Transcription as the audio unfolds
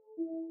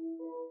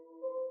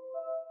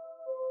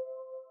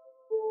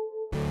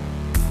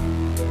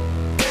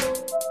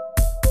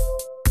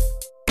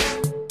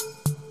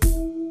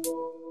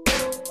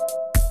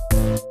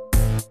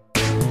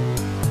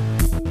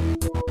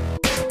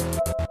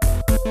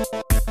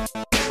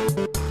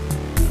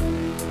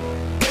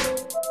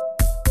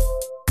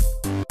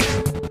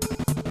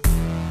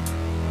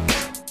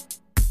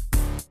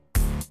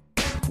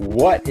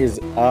What is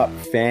up,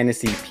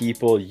 fantasy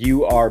people?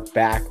 You are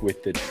back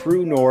with the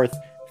True North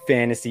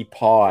Fantasy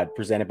Pod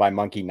presented by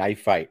Monkey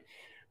Knife Fight.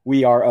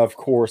 We are, of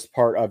course,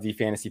 part of the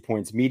Fantasy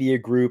Points Media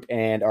Group,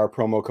 and our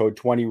promo code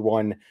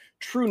 21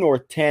 True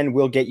North 10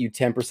 will get you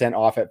 10%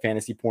 off at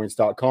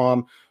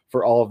fantasypoints.com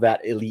for all of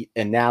that elite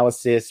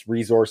analysis,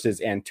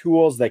 resources, and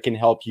tools that can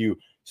help you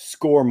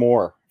score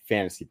more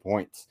fantasy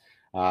points.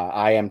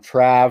 I am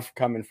Trav,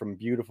 coming from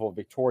beautiful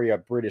Victoria,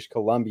 British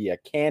Columbia,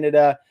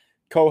 Canada,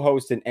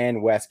 co-hosting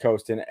and West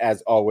Coast, and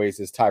as always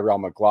is Tyrell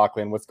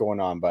McLaughlin. What's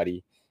going on,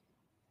 buddy?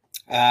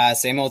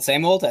 Same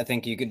old. I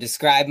think you could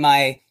describe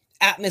my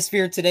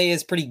atmosphere today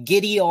as pretty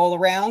giddy all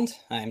around.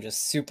 I'm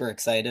just super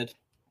excited.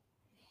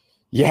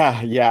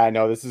 Yeah, I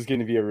know this is going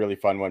to be a really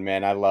fun one,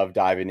 man. I love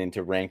diving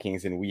into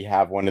rankings, and we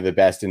have one of the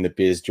best in the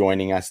biz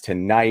joining us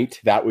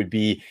tonight. That would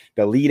be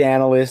the lead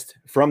analyst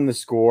from The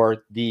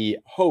Score, the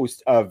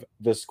host of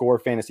the Score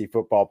Fantasy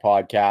Football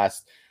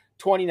Podcast,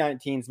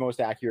 2019's most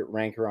accurate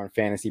ranker on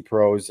Fantasy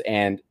Pros,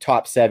 and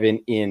top 7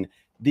 in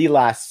the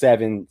last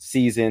 7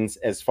 seasons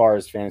as far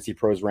as Fantasy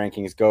Pros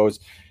rankings goes.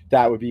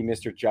 That would be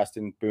Mr.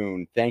 Justin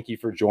Boone. Thank you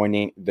for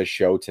joining the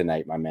show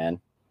tonight, my man.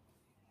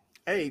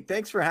 Hey,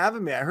 thanks for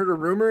having me. I heard a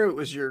rumor it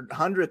was your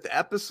 100th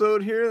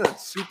episode here.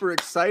 That's super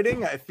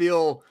exciting. I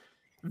feel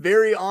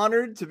very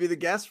honored to be the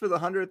guest for the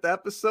 100th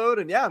episode.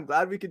 And yeah, I'm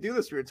glad we could do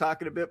this. We were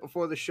talking a bit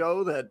before the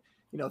show that,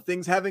 you know,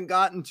 things haven't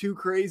gotten too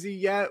crazy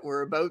yet.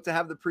 We're about to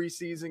have the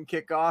preseason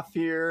kickoff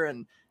here.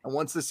 And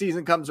once the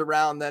season comes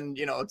around, then,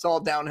 you know, it's all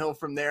downhill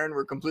from there and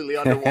we're completely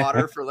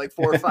underwater for like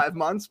 4 or 5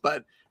 months.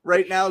 But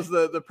right now is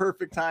the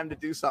perfect time to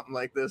do something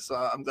like this.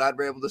 I'm glad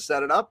we're able to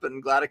set it up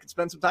and glad I could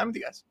spend some time with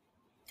you guys.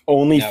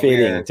 Only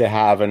fitting to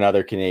have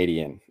another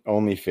Canadian.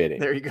 Only fitting.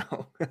 There you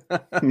go.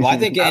 Well, I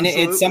think, and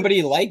it's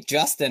somebody like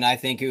Justin, I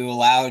think, who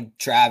allowed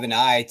Trav and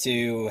I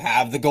to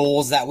have the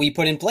goals that we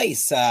put in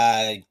place,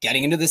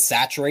 getting into the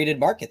saturated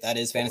market that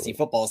is fantasy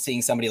football.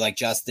 Seeing somebody like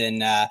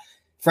Justin,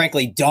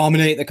 frankly,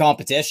 dominate the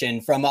competition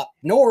from up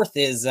north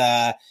is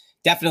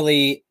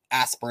definitely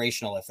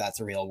aspirational, if that's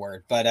a real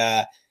word.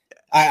 But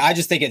I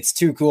just think it's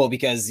too cool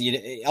because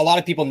a lot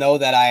of people know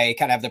that I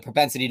kind of have the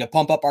propensity to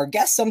pump up our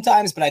guests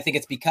sometimes, but I think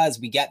it's because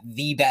we get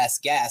the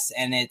best guests,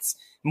 and it's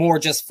more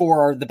just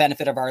for the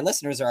benefit of our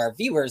listeners or our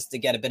viewers to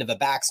get a bit of a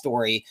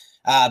backstory,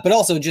 but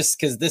also just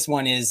because this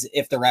one is,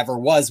 if there ever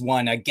was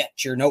one, a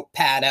get your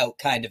notepad out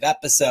kind of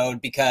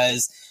episode,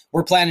 because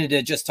we're planning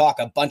to just talk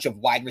a bunch of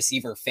wide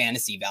receiver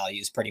fantasy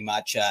values pretty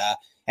much.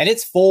 And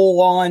it's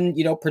full on,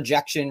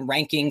 projection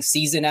ranking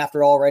season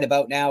after all right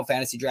about now.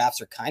 Fantasy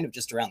drafts are kind of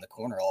just around the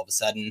corner all of a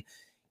sudden,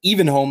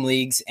 even home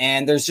leagues.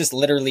 And there's just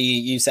literally,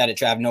 you said it,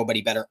 Trav,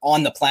 nobody better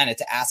on the planet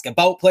to ask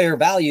about player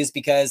values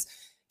because,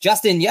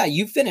 Justin, yeah,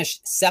 you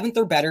finished 7th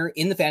or better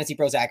in the Fantasy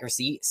Pros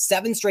accuracy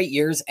 7 straight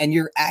years. And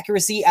your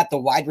accuracy at the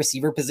wide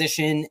receiver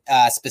position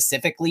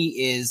specifically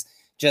is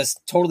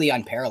just totally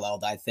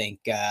unparalleled, I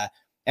think.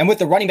 And with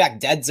the running back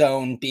dead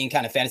zone being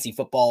kind of fantasy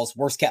football's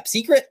worst kept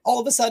secret,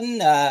 all of a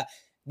sudden,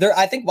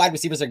 I think wide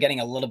receivers are getting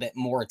a little bit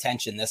more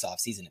attention this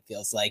offseason, it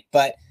feels like.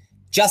 But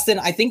Justin,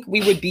 I think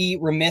we would be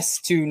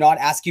remiss to not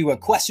ask you a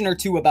question or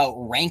two about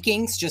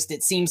rankings. Just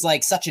it seems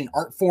like such an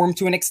art form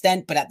to an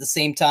extent, but at the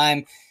same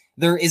time,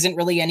 there isn't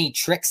really any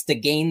tricks to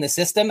game the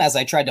system. As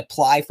I tried to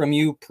ply from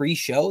you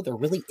pre-show, there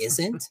really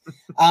isn't.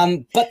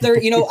 But there,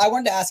 I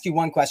wanted to ask you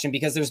one question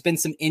because there's been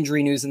some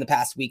injury news in the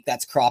past week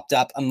that's cropped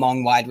up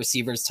among wide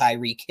receivers,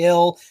 Tyreek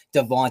Hill,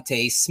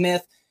 Devontae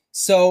Smith.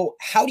 So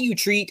how do you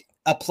treat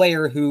a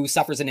player who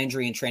suffers an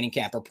injury in training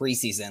camp or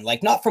preseason,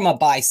 like not from a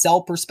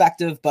buy-sell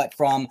perspective, but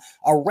from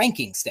a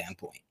ranking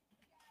standpoint?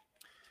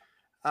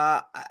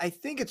 I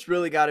think it's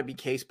really got to be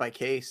case by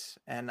case.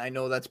 And I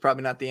know that's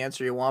probably not the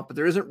answer you want, but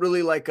there isn't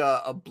really like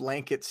a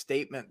blanket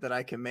statement that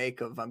I can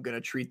make of I'm going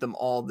to treat them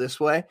all this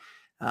way.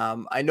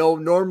 I know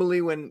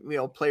normally when,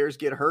 players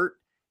get hurt,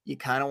 you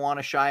kind of want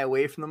to shy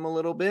away from them a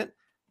little bit.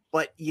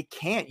 But you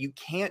can't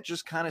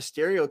just kind of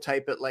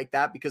stereotype it like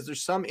that because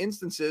there's some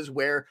instances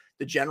where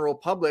the general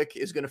public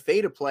is going to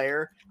fade a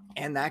player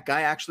and that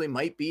guy actually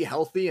might be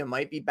healthy and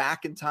might be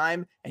back in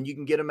time and you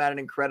can get him at an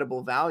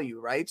incredible value,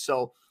 right?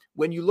 So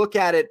when you look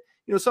at it,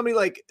 somebody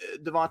like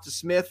Devonta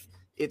Smith,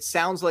 it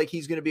sounds like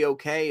he's going to be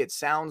okay. It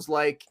sounds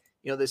like,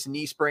 this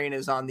knee sprain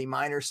is on the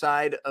minor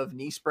side of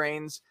knee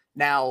sprains.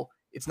 Now,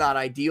 it's not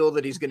ideal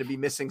that he's going to be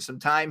missing some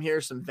time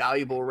here, some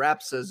valuable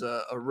reps as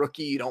a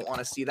rookie. You don't want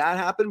to see that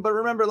happen. But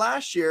remember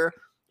last year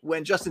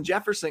when Justin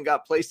Jefferson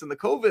got placed in the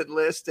COVID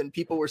list and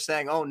people were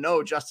saying, oh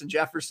no, Justin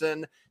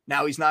Jefferson,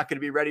 now he's not going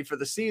to be ready for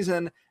the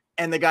season.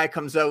 And the guy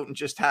comes out and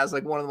just has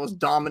like one of the most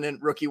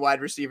dominant rookie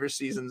wide receiver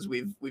seasons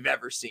we've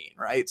ever seen.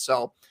 Right.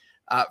 So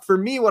for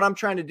me, what I'm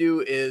trying to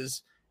do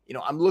is,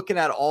 I'm looking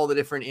at all the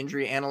different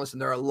injury analysts,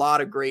 and there are a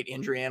lot of great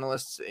injury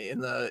analysts in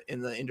the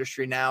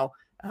industry now.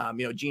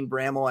 Gene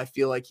Bramwell, I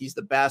feel like he's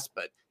the best,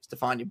 but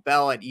Stephania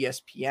Bell at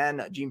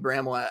ESPN, Gene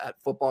Bramwell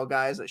at Football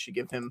Guys, I should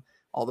give him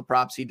all the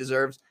props he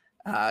deserves.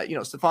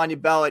 Stephania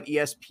Bell at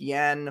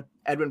ESPN,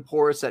 Edwin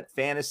Porras at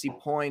Fantasy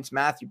Points,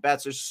 Matthew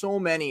Betts. There's so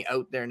many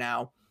out there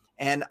now.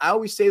 And I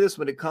always say this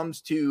when it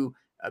comes to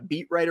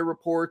beat writer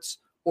reports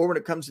or when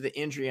it comes to the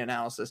injury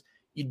analysis,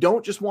 you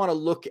don't just want to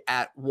look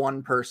at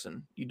one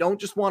person. You don't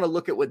just want to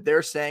look at what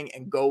they're saying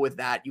and go with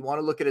that. You want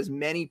to look at as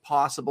many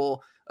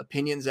possible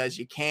opinions as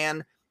you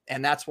can.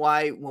 And that's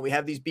why when we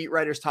have these beat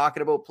writers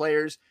talking about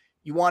players,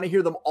 you want to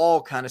hear them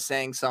all kind of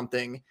saying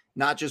something,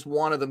 not just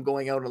one of them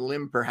going out on a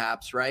limb,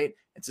 perhaps, right?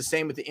 It's the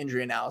same with the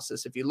injury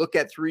analysis. If you look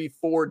at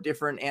 3-4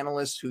 different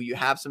analysts who you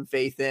have some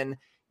faith in,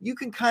 you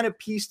can kind of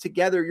piece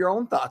together your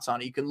own thoughts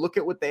on it. You can look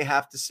at what they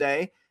have to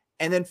say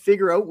and then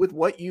figure out with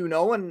what you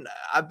know. And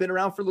I've been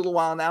around for a little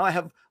while now. I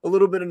have a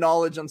little bit of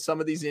knowledge on some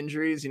of these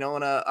injuries.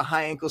 When a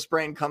high ankle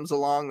sprain comes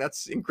along,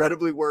 that's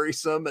incredibly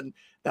worrisome. And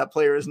that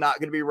player is not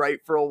going to be right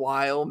for a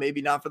while,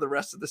 maybe not for the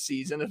rest of the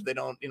season if they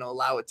don't,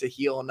 allow it to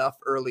heal enough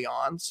early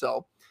on.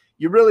 So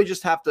you really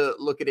just have to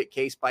look at it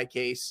case by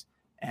case.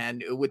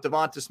 And with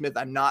Devonta Smith,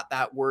 I'm not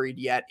that worried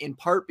yet, in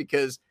part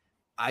because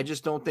I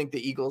just don't think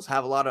the Eagles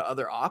have a lot of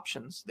other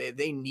options.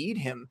 They need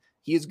him.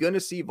 He is going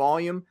to see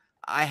volume.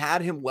 I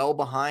had him well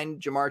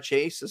behind Jamar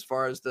Chase as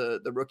far as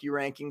the rookie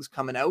rankings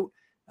coming out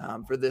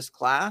for this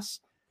class.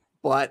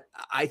 But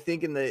I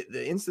think in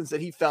the instance that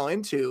he fell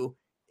into,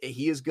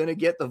 he is going to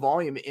get the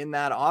volume in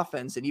that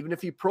offense. And even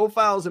if he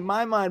profiles, in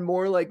my mind,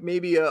 more like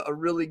maybe a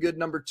really good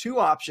number 2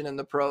 option in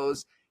the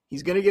pros,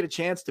 he's going to get a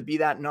chance to be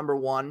that number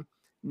 1.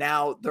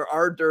 Now, there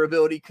are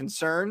durability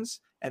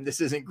concerns, and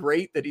this isn't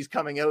great that he's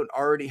coming out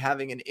already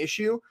having an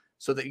issue,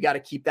 so that you got to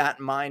keep that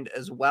in mind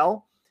as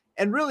well.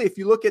 And really, if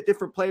you look at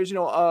different players,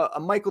 a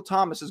Michael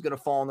Thomas is going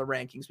to fall in the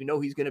rankings. We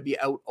know he's going to be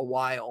out a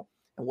while.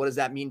 And what does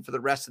that mean for the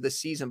rest of the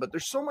season? But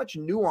there's so much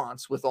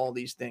nuance with all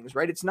these things,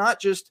 right? It's not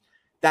just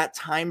that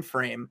time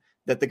frame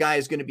that the guy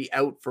is going to be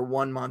out for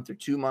 1 month or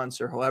 2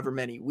 months or however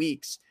many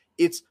weeks.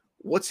 It's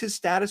what's his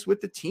status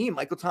with the team.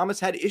 Michael Thomas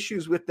had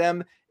issues with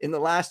them in the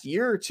last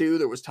year or two.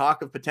 There was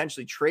talk of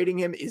potentially trading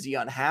him. Is he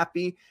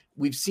unhappy?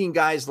 We've seen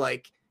guys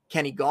like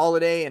Kenny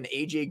Golladay and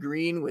AJ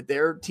Green with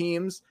their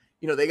teams.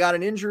 They got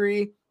an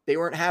injury. They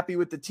weren't happy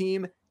with the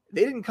team.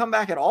 They didn't come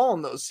back at all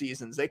in those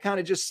seasons. They kind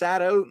of just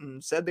sat out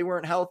and said they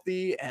weren't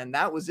healthy, and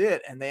that was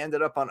it. And they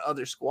ended up on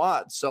other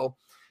squads. So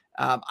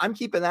I'm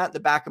keeping that in the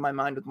back of my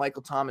mind with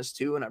Michael Thomas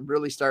too, and I'm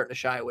really starting to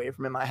shy away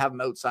from him. I have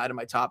him outside of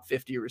my top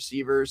 50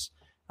 receivers.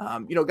 A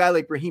guy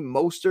like Raheem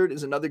Mostert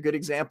is another good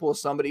example of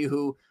somebody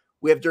who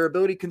we have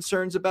durability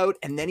concerns about,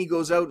 and then he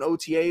goes out in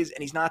OTAs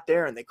and he's not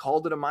there, and they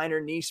called it a minor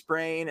knee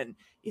sprain, and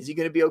is he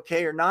going to be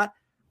okay or not?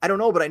 I don't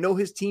know, but I know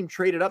his team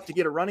traded up to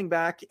get a running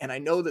back, and I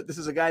know that this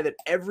is a guy that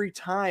every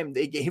time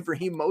they gave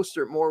Raheem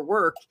Mostert more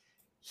work,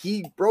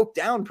 he broke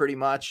down pretty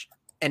much,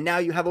 and now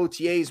you have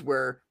OTAs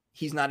where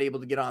he's not able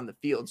to get on the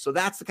field. So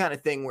that's the kind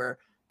of thing where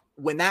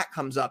when that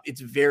comes up,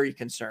 it's very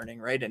concerning,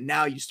 right? And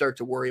now you start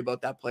to worry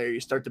about that player. You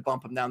start to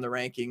bump him down the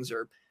rankings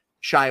or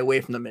shy away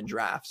from them in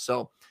drafts.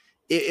 So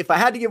if I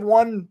had to give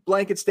one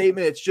blanket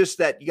statement, it's just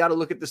that you got to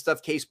look at this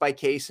stuff case by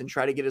case and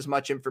try to get as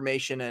much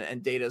information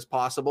and data as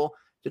possible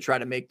to try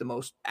to make the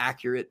most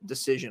accurate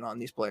decision on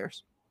these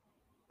players.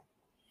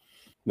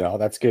 No,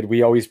 that's good.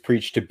 We always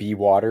preach to be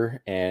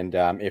water. And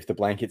if the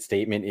blanket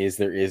statement is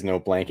there is no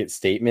blanket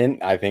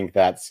statement, I think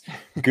that's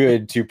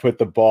good to put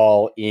the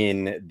ball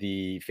in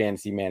the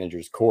fantasy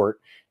manager's court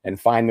and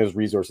find those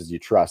resources you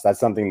trust. That's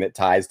something that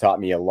Ty's taught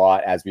me a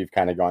lot as we've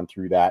kind of gone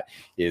through that,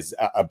 is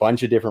a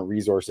bunch of different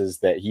resources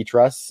that he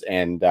trusts.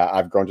 And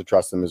I've grown to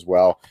trust them as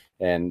well.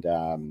 And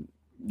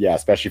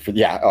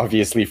especially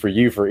obviously for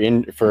you, for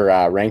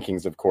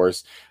rankings, of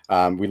course.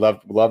 We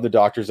love the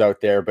doctors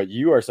out there, but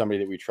you are somebody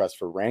that we trust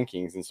for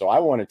rankings. And so I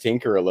want to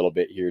tinker a little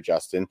bit here,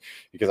 Justin,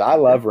 because I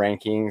love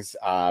rankings.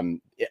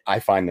 I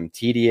find them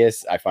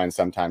tedious. I find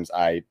sometimes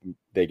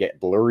they get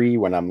blurry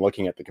when I'm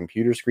looking at the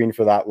computer screen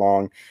for that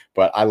long,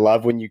 but I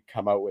love when you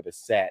come out with a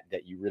set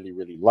that you really,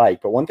 really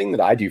like. But one thing that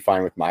I do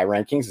find with my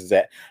rankings is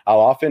that I'll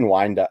often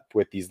wind up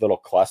with these little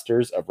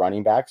clusters of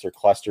running backs or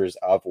clusters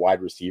of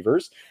wide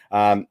receivers.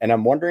 And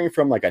I'm wondering,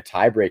 from like a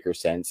tiebreaker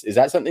sense, is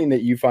that something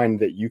that you find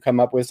that you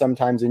come up with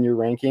sometimes in your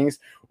rankings,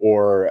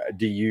 or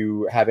do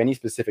you have any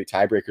specific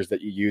tiebreakers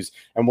that you use?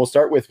 And we'll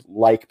start with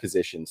like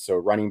positions. So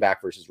running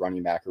back versus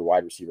running back, or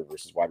wide receiver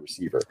versus wide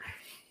receiver.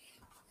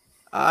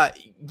 I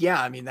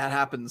mean, that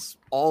happens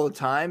all the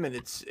time, and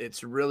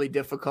it's really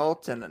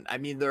difficult. And I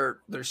mean,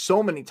 there's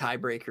so many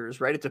tiebreakers,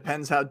 right? It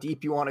depends how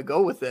deep you want to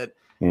go with it.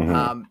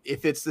 Mm-hmm.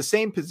 If it's the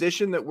same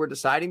position that we're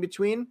deciding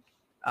between,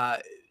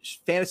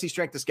 fantasy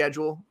strength of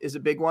schedule is a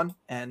big one,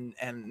 and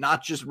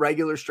not just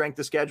regular strength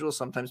of schedule.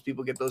 Sometimes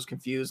people get those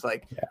confused. I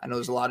know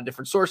there's a lot of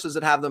different sources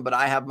that have them, but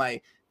I have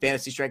my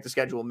fantasy strength of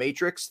schedule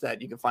matrix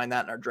that you can find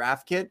that in our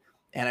draft kit.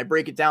 And I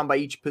break it down by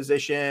each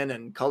position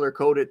and color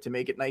code it to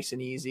make it nice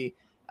and easy.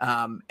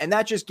 And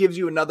that just gives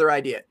you another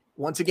idea.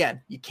 Once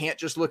again, you can't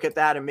just look at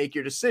that and make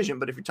your decision.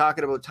 But if you're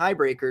talking about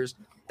tiebreakers,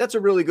 that's a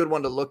really good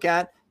one to look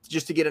at,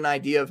 just to get an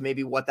idea of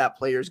maybe what that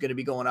player is going to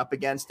be going up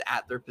against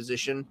at their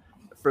position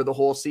for the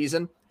whole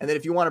season. And then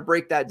if you want to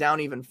break that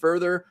down even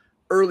further,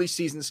 early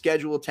season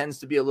schedule tends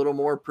to be a little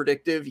more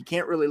predictive. You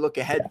can't really look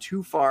ahead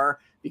too far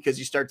because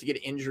you start to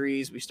get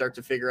injuries. We start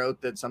to figure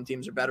out that some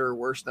teams are better or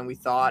worse than we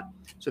thought.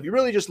 So if you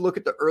really just look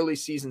at the early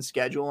season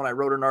schedule, and I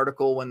wrote an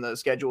article when the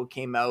schedule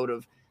came out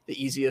of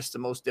the easiest to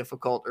most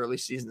difficult early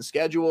season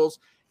schedules,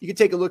 you can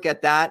take a look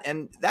at that,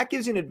 and that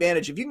gives you an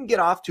advantage. If you can get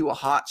off to a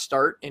hot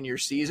start in your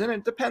season,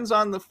 it depends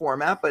on the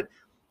format, but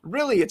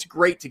really it's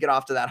great to get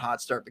off to that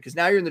hot start because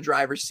now you're in the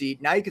driver's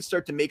seat. Now you can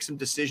start to make some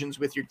decisions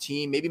with your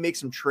team, maybe make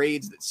some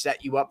trades that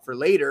set you up for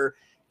later,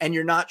 and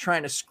you're not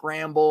trying to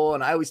scramble.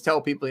 And I always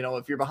tell people,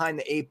 if you're behind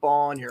the 8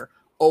 ball and you're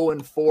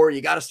 0-4,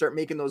 you got to start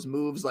making those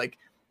moves, like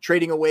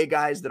trading away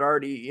guys that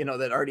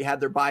already had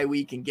their bye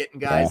week and getting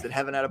guys that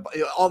haven't had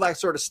all that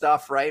sort of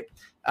stuff, right?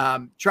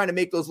 Trying to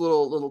make those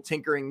little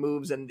tinkering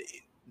moves, and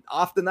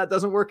often that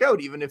doesn't work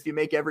out, even if you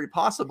make every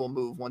possible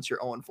move. Once you're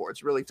 0-4,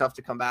 it's really tough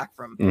to come back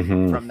from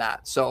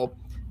that. So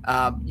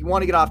you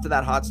want to get off to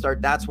that hot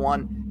start. That's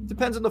one.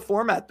 Depends on the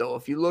format, though.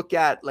 If you look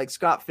at like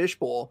Scott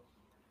Fishbowl,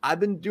 I've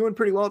been doing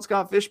pretty well at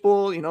Scott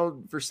Fishbowl,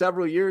 for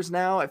several years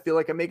now. I feel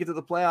like I make it to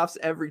the playoffs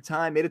every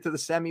time. Made it to the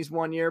semis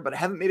one year, but I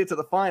haven't made it to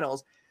the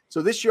finals.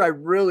 So this year I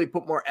really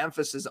put more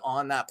emphasis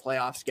on that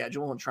playoff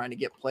schedule and trying to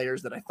get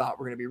players that I thought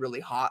were going to be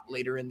really hot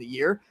later in the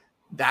year.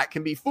 That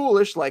can be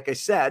foolish, like I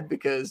said,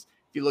 because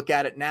if you look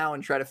at it now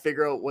and try to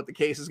figure out what the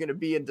case is going to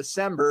be in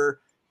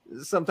December,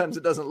 sometimes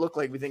it doesn't look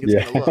like we think it's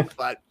going to look.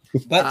 But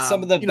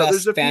some of the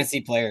best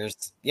fantasy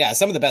players,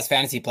 some of the best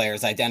fantasy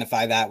players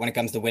identify that when it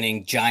comes to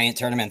winning giant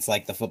tournaments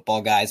like the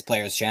Football Guys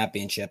Players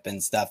Championship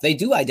and stuff. They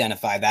do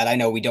identify that. I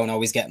know we don't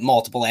always get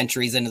multiple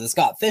entries into the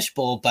Scott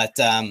Fishbowl, but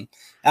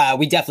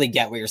we definitely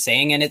get what you're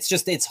saying. And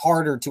it's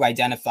harder to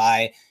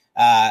identify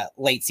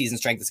late season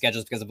strength of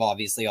schedules because of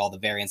obviously all the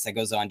variance that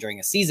goes on during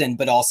a season,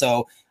 but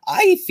also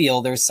I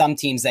feel there's some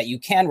teams that you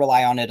can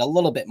rely on it a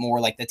little bit more,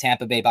 like the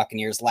Tampa Bay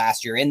Buccaneers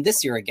last year and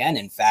this year again.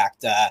 In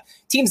fact,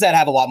 teams that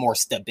have a lot more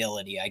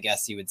stability, I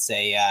guess you would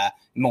say,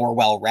 more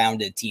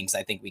well-rounded teams.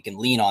 I think we can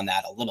lean on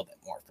that a little bit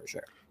more for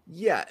sure.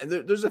 Yeah, and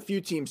there's a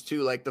few teams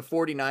too, like the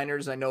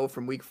 49ers, I know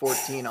from week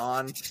 14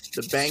 on,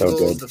 the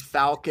Bengals, the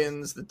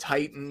Falcons, the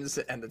Titans,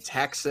 and the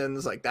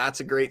Texans. Like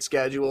that's a great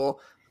schedule.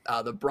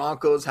 The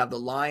Broncos have the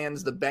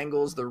Lions, the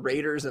Bengals, the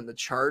Raiders, and the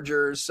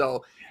Chargers.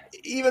 So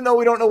even though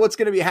we don't know what's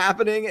going to be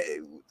happening,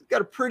 we've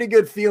got a pretty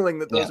good feeling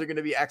that those are going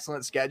to be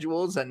excellent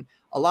schedules, and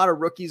a lot of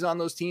rookies on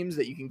those teams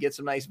that you can get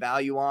some nice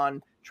value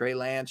on. Trey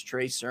Lance,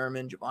 Trey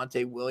Sermon,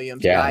 Javonte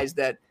Williams, guys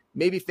that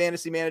maybe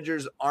fantasy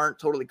managers aren't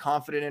totally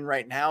confident in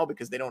right now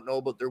because they don't know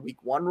about their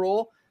week 1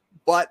 role,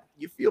 but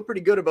you feel pretty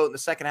good about in the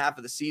second half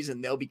of the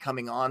season, they'll be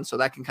coming on. So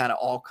that can kind of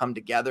all come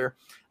together.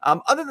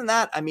 Other than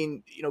that, I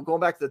mean, going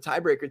back to the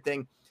tiebreaker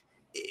thing,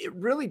 it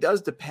really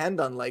does depend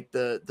on like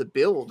the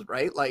build,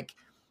 right? Like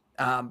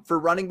for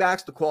running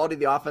backs, the quality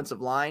of the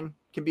offensive line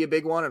can be a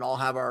big one, and I'll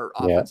have our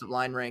offensive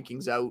line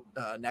rankings out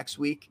next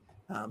week.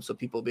 So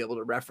people will be able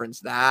to reference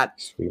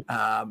that.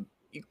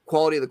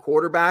 Quality of the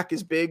quarterback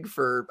is big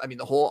for,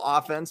 the whole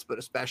offense, but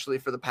especially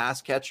for the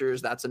pass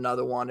catchers. That's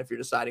another one. If you're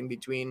deciding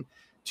between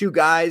two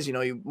guys,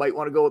 you might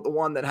want to go with the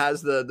one that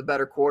has the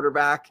better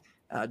quarterback,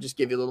 just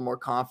give you a little more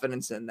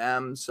confidence in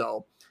them.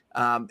 So,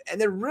 and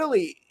then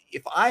really,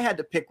 if I had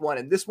to pick one,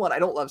 and this one I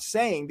don't love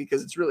saying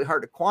because it's really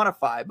hard to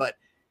quantify, but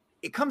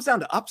it comes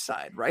down to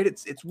upside, right?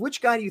 It's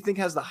which guy do you think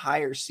has the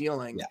higher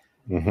ceiling?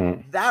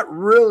 That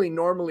really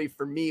normally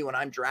for me when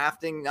I'm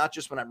drafting, not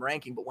just when I'm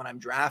ranking, but when I'm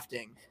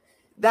drafting,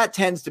 that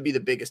tends to be the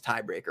biggest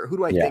tiebreaker. Who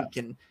do I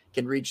think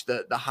can reach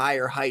the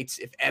higher heights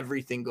if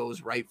everything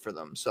goes right for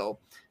them? So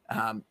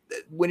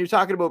when you're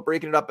talking about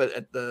breaking it up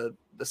at the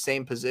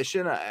same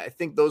position, I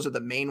think those are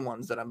the main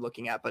ones that I'm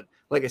looking at. But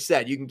like I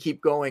said, you can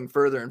keep going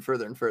further and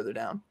further and further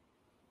down.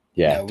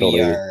 Yeah, we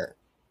are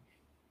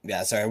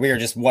just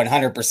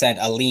 100%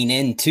 a lean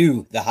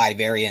into the high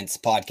variance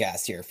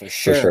podcast here for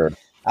sure.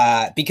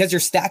 Because you're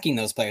stacking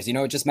those players,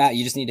 you just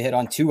need to hit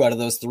on 2 out of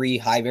those 3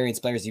 high variance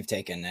players you've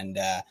taken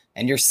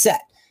and you're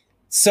set.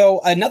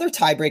 So another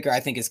tiebreaker I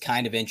think is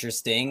kind of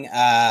interesting.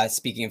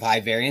 Speaking of high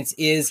variance,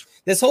 is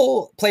this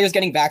whole players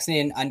getting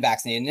vaccinated and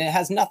unvaccinated. And it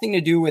has nothing to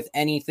do with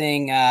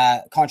anything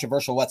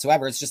controversial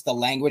whatsoever. It's just the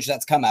language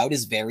that's come out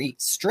is very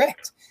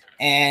strict,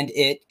 and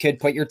it could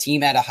put your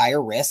team at a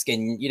higher risk.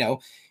 And,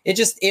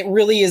 it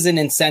really is an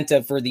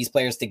incentive for these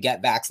players to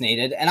get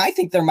vaccinated. And I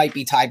think there might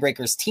be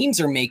tiebreakers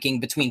teams are making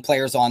between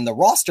players on the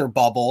roster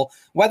bubble.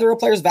 Whether a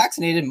player's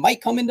vaccinated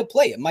might come into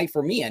play. It might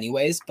for me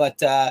anyways.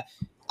 But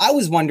I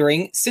was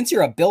wondering, since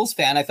you're a Bills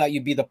fan, I thought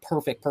you'd be the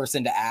perfect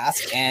person to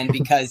ask. And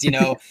because,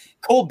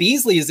 Cole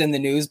Beasley is in the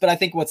news, but I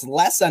think what's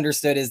less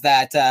understood is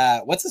that,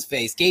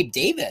 Gabe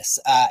Davis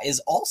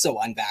is also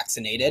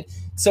unvaccinated.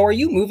 So are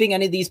you moving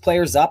any of these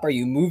players up? Are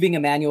you moving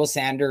Emmanuel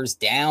Sanders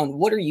down?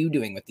 What are you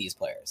doing with these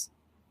players?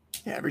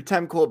 Yeah, every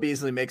time Cole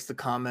Beasley makes the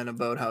comment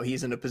about how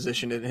he's in a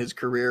position in his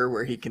career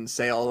where he can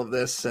say all of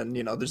this, and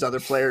there's other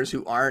players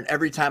who aren't,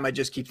 every time I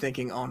just keep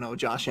thinking, oh no,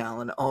 Josh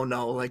Allen, oh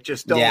no, like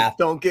just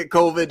don't get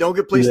COVID, don't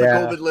get placed on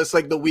the COVID list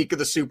like the week of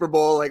the Super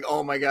Bowl, like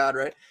oh my God,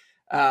 right?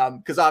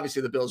 Because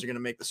obviously the Bills are going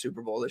to make the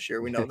Super Bowl this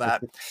year, we know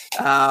that.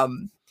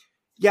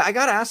 Yeah, I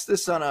got asked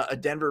this on a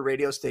Denver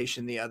radio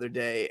station the other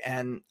day,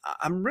 and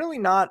I'm really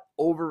not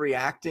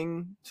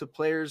overreacting to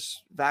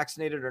players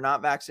vaccinated or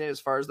not vaccinated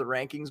as far as the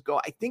rankings go.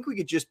 I think we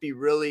could just be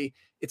really,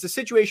 it's a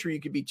situation where you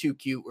could be too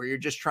cute, where you're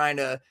just trying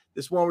to,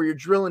 this one where you're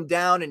drilling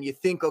down and you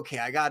think, okay,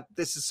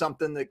 this is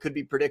something that could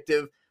be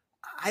predictive.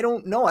 I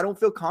don't know. I don't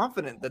feel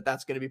confident that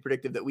that's going to be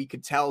predictive, that we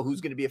could tell who's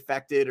going to be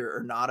affected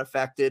or not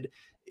affected.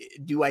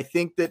 Do I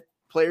think that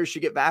players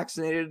should get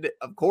vaccinated?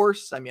 Of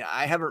course. I mean,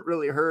 I haven't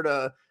really heard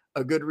a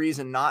good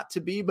reason not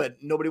to be, but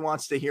nobody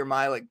wants to hear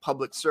my like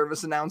public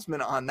service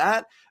announcement on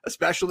that,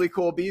 especially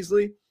Cole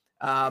Beasley.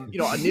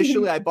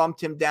 Initially I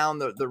bumped him down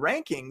the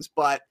rankings,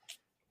 but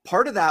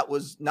part of that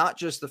was not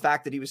just the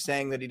fact that he was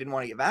saying that he didn't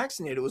want to get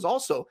vaccinated. It was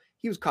also,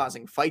 he was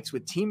causing fights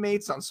with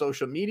teammates on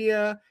social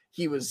media.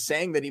 He was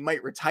saying that he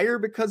might retire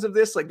because of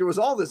this. Like, there was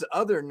all this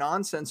other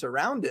nonsense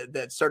around it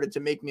that started to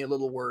make me a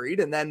little worried.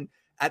 And then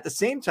at the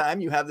same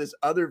time, you have this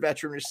other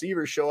veteran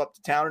receiver show up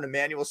to town, and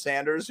Emmanuel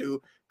Sanders,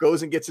 who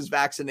goes and gets his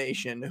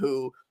vaccination,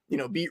 who,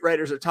 beat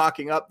writers are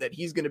talking up that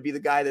he's going to be the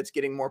guy that's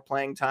getting more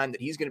playing time,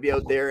 that he's going to be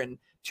out there in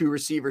 2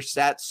 receiver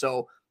sets.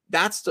 So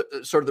that's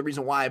sort of the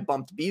reason why I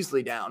bumped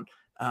Beasley down.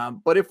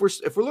 But if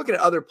we're looking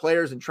at other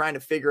players and trying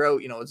to figure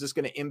out, is this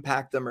going to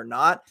impact them or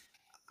not?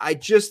 I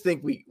just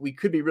think we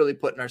could be really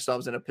putting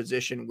ourselves in a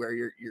position where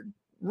you're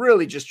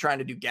really just trying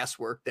to do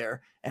guesswork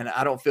there. And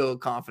I don't feel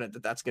confident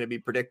that that's going to be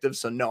predictive.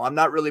 So no, I'm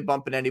not really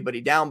bumping anybody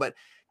down, but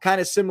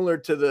kind of similar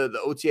to the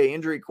OTA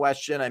injury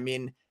question. I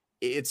mean,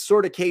 it's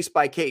sort of case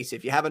by case.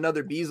 If you have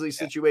another Beasley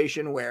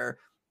situation where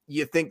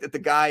you think that the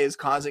guy is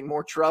causing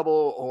more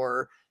trouble,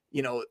 or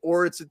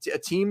it's a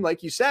team,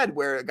 like you said,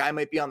 where a guy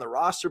might be on the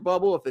roster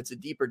bubble, if it's a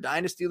deeper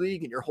dynasty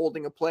league and you're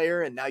holding a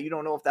player and now you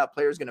don't know if that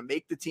player is going to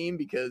make the team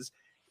because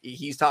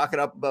he's talking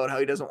up about how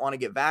he doesn't want to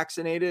get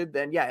vaccinated,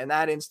 then yeah, in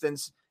that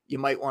instance, you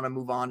might want to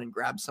move on and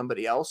grab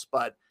somebody else.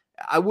 But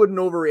I wouldn't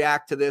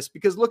overreact to this,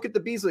 because look at the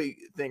Beasley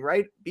thing,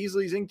 right?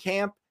 Beasley's in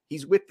camp.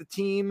 He's with the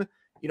team.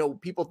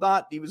 People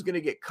thought he was going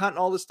to get cut and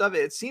all this stuff.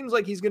 It seems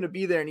like he's going to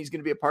be there and he's going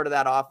to be a part of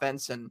that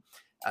offense. And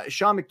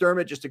Sean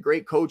McDermott, just a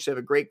great coach. They have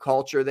a great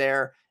culture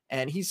there.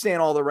 And he's saying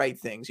all the right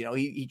things.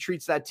 He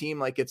treats that team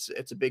like it's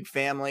a big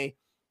family.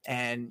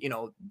 And,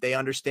 they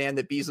understand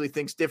that Beasley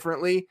thinks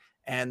differently,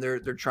 and they're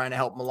trying to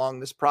help him along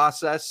this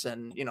process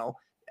and,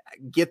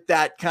 get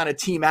that kind of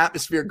team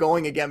atmosphere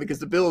going again, because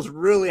the Bills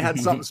really had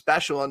something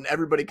special and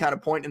everybody kind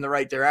of pointing in the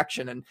right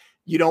direction. And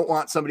you don't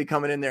want somebody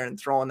coming in there and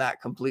throwing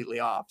that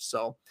completely off.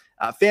 So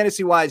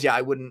fantasy wise, yeah,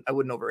 I wouldn't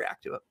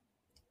overreact to it.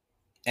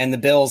 And the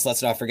Bills,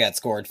 let's not forget,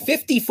 scored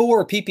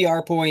 54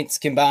 PPR points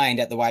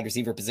combined at the wide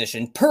receiver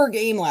position per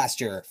game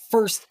last year,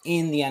 first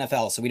in the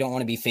NFL. So we don't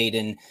want to be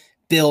fading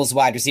Bills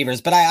wide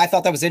receivers, but I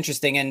thought that was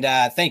interesting. And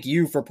thank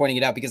you for pointing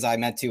it out, because I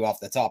meant to off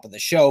the top of the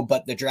show,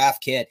 but the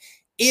draft kit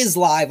is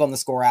live on the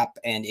Score app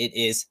and it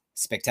is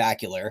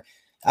spectacular.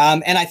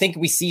 And I think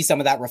we see some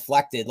of that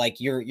reflected, like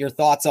your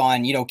thoughts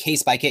on,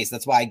 case by case.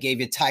 That's why I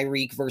gave you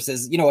Tyreek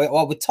versus,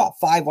 with top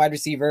 5 wide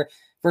receiver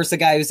versus a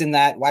guy who's in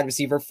that wide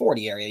receiver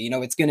 40 area.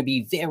 It's going to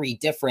be very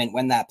different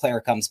when that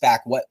player comes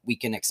back, what we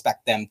can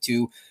expect them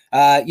to,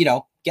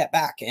 get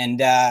back.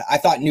 And I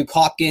thought Nuke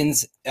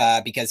Hopkins,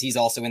 because he's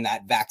also in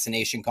that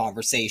vaccination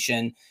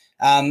conversation,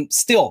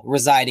 still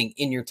residing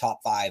in your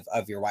top 5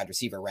 of your wide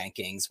receiver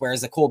rankings,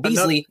 whereas a Cole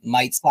Beasley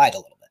might slide a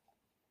little bit.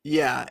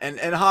 Yeah.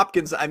 And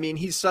Hopkins, I mean,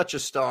 he's such a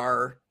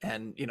star,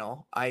 and,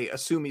 I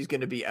assume he's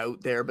going to be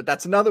out there, but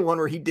that's another one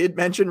where he did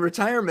mention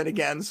retirement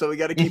again. So we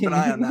got to keep an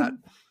eye on that.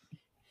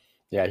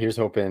 Yeah, here's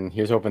hoping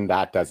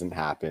that doesn't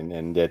happen.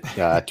 And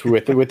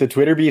with the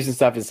Twitter beefs and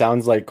stuff, it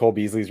sounds like Cole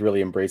Beasley's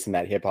really embracing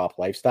that hip hop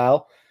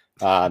lifestyle.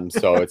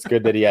 So it's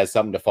good that he has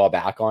something to fall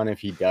back on if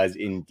he does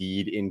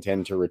indeed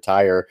intend to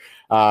retire.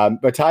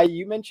 But Ty,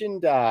 you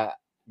mentioned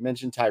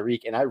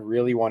Tyreek, and I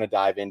really want to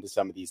dive into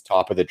some of these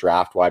top of the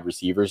draft wide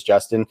receivers,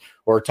 Justin,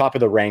 or top of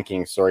the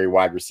rankings,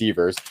 wide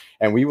receivers.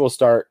 And we will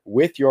start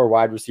with your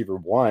wide receiver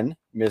 1,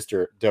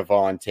 Mr.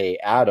 Davante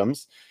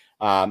Adams.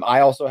 I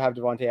also have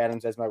Davante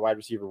Adams as my wide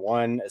receiver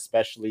 1,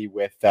 especially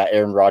with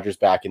Aaron Rodgers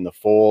back in the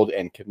fold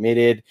and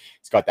committed.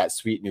 He's got that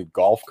sweet new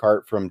golf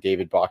cart from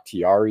David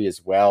Bakhtiari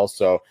as well.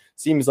 So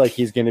seems like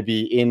he's going to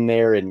be in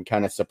there and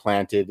kind of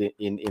supplanted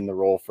in the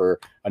role for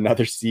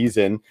another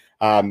season.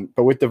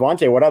 But with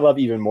Davante, what I love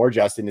even more,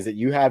 Justin, is that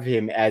you have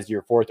him as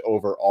your 4th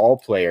overall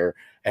player,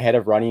 ahead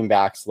of running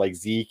backs like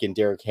Zeke and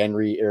Derrick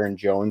Henry, Aaron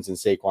Jones, and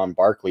Saquon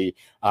Barkley,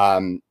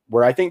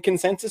 where I think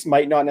consensus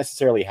might not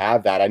necessarily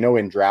have that. I know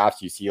in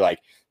drafts you see like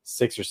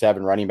 6 or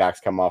 7 running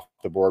backs come off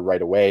the board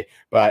right away,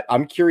 but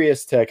I'm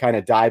curious to kind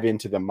of dive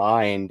into the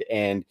mind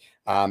and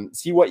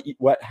see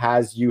what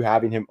has you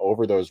having him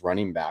over those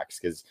running backs,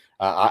 because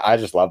I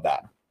just love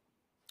that.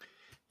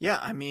 Yeah,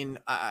 I mean,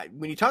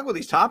 when you talk about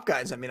these top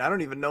guys, I mean, I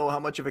don't even know how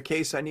much of a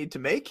case I need to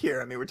make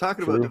here. I mean, we're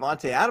talking about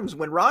Davante Adams.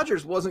 When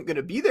Rodgers wasn't going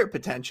to be there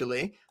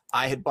potentially,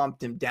 I had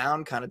bumped him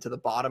down kind of to the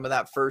bottom of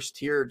that first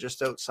tier,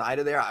 just outside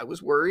of there. I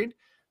was worried.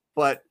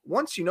 But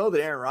once you know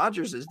that Aaron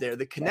Rodgers is there,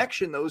 the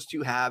connection those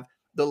two have,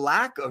 the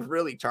lack of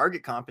really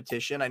target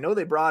competition. I know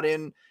they brought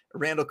in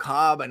Randall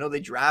Cobb. I know they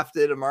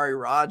drafted Amari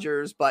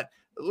Rodgers, but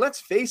let's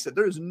face it,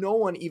 there's no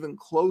one even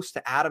close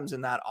to Adams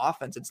in that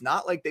offense. It's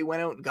not like they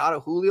went out and got a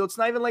Julio. It's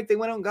not even like they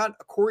went out and got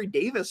a Corey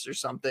Davis or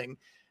something.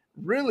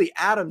 Really,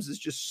 Adams is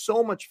just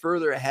so much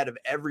further ahead of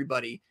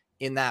everybody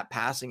in that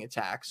passing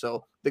attack.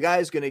 So the guy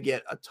is going to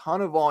get a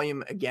ton of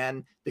volume.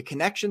 Again, the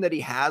connection that he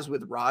has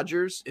with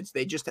Rodgers,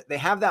 they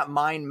have that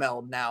mind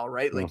meld now,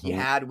 right? Like he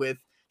had with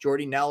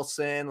Jordy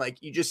Nelson.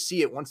 Like you just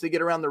see it once they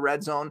get around the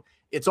red zone.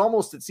 It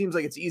seems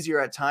like it's easier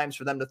at times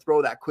for them to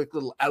throw that quick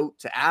little out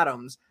to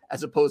Adams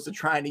as opposed to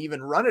trying to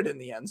even run it in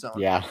the end zone.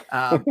 Yeah.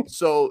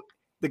 So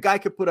the guy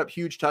could put up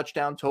huge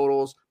touchdown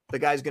totals. The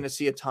guy's going to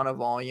see a ton of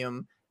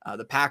volume.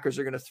 The Packers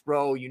are going to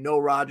throw.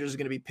 Rodgers is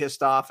going to be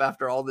pissed off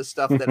after all this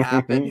stuff that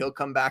happened. He'll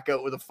come back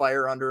out with a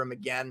fire under him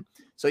again.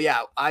 So,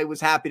 yeah, I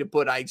was happy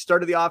I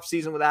started the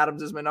offseason with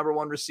Adams as my number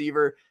one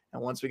receiver.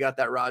 And once we got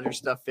that Rodgers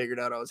stuff figured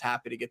out, I was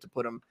happy to get to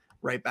put him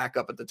right back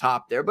up at the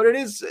top there. But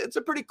it's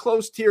a pretty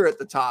close tier at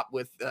the top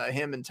with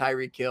him and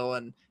Tyreek Hill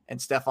and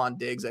Stephon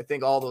Diggs. I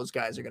think all those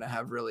guys are going to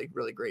have really,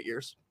 really great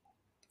years.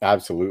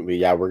 Absolutely.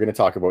 Yeah, we're going to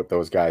talk about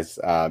those guys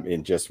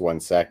in just one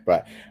sec.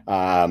 But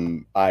I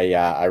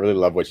really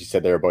love what you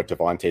said there about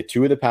Davante.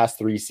 2 of the past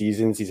 3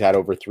 seasons, he's had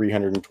over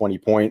 320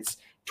 points,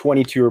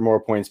 22 or more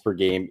points per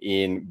game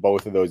in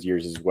both of those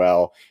years as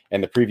well.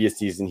 And the previous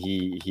season,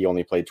 he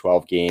only played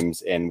 12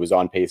 games and was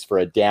on pace for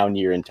a down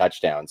year in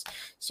touchdowns.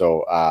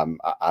 So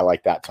I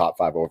like that top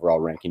 5 overall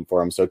ranking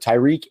for him. So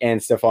Tyreek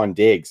and Stephon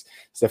Diggs.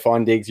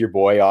 Stephon Diggs, your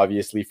boy,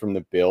 obviously from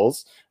the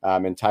Bills.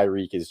 And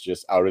Tyreek is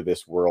just out of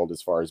this world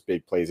as far as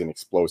big plays and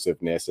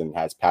explosiveness and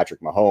has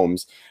Patrick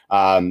Mahomes.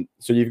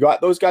 So you've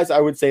got those guys, I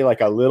would say,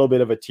 like a little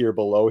bit of a tier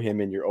below him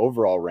in your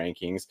overall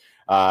rankings.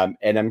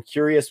 And I'm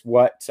curious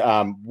what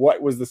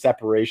was the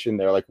separation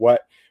there? Like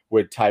what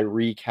would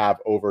Tyreek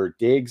have over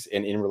Diggs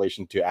and in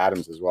relation to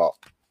Adams as well?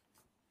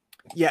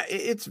 Yeah,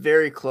 it's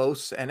very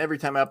close. And every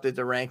time I update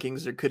the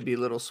rankings, there could be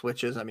little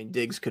switches. I mean,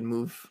 Diggs could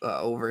move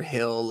over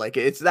Hill. Like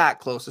it's that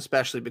close,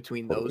 especially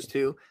between those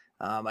two.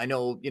 I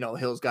know,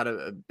 Hill's got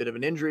a bit of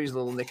an injury. He's a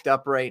little nicked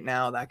up right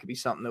now. That could be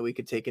something that we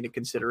could take into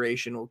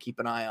consideration. We'll keep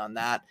an eye on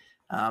that.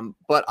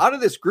 But out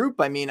of this group,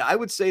 I mean, I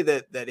would say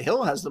that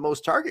Hill has the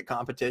most target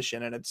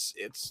competition, and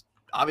it's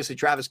obviously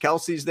Travis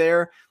Kelce's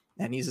there.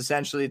 And he's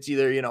essentially, it's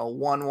either,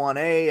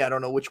 1-1A. I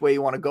don't know which way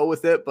you want to go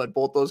with it, but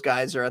both those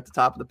guys are at the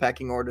top of the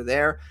pecking order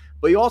there.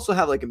 But you also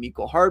have like a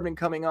Mecole Hardman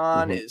coming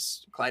on.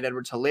 Is Clyde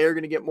Edwards-Helaire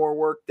going to get more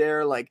work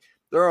there? Like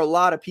there are a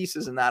lot of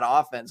pieces in that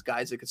offense,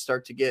 guys that could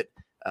start to get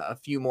a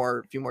few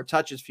more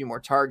touches, a few more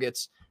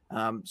targets.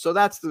 So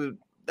that's the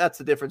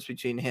difference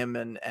between him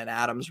and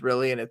Adams,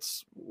 really. And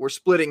we're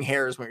splitting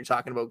hairs when you're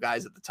talking about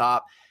guys at the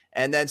top.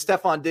 And then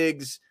Stephon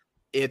Diggs,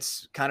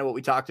 it's kind of what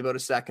we talked about a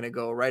second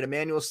ago, right?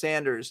 Emmanuel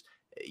Sanders.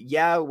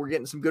 Yeah, we're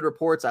getting some good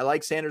reports. I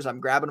like Sanders. I'm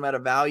grabbing him at a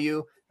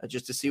value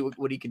just to see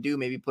what he can do.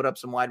 Maybe put up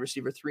some wide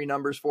receiver 3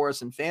 numbers for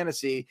us in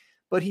fantasy,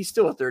 but he's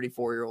still a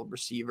 34-year-old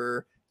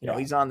receiver.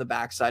 He's on the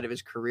backside of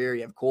his career.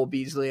 You have Cole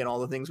Beasley and all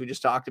the things we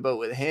just talked about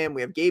with him.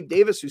 We have Gabe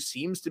Davis, who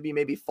seems to be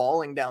maybe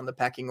falling down the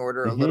pecking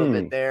order a little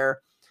bit there.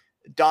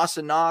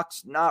 Dawson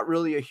Knox, not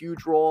really a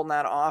huge role in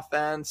that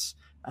offense.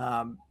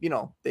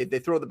 They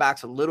throw the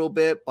backs a little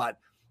bit, but,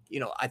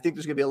 I think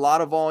there's going to be a lot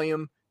of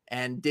volume.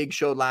 And Diggs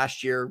showed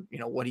last year,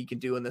 what he can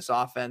do in this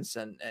offense.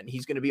 And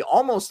he's going to be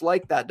almost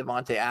like that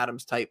Davante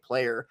Adams type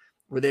player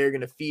where they're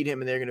going to feed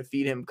him and they're going to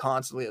feed him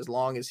constantly as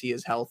long as he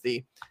is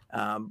healthy.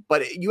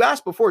 But you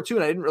asked before too,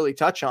 and I didn't really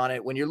touch on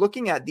it. When you're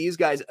looking at these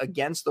guys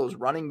against those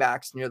running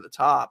backs near the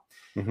top,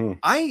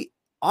 I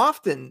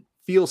often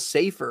feel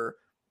safer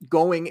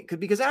going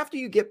because after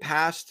you get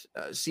past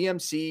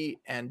CMC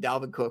and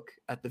Dalvin Cook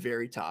at the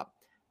very top,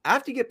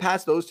 after you get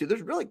past those two,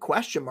 there's really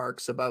question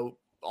marks about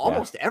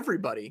almost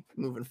everybody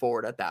moving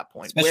forward at that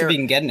point. Especially if you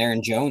can get an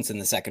Aaron Jones in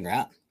the second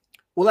round.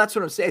 Well, that's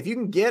what I'm saying. If you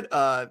can get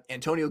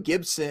Antonio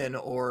Gibson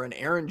or an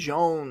Aaron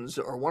Jones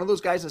or one of those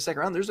guys in the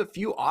second round, there's a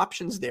few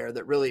options there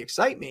that really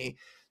excite me.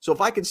 So if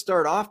I can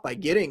start off by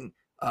getting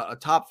a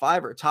top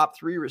 5 or top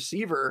 3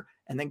 receiver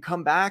and then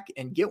come back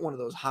and get one of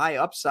those high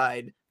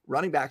upside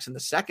running backs in the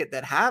second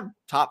that have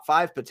top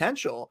 5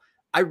 potential,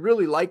 I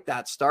really like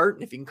that start.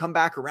 And if you can come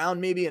back around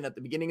maybe and at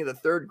the beginning of the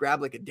third,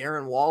 grab like a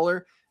Darren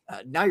Waller,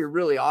 now you're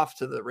really off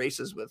to the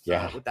races with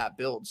that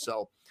build.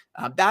 So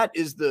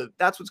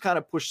that's what's kind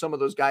of pushed some of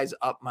those guys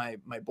up my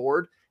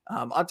board.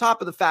 On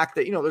top of the fact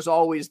that, there's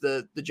always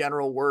the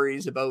general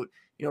worries about,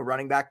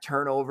 running back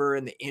turnover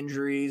and the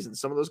injuries. And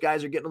some of those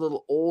guys are getting a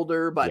little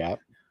older, but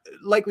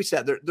like we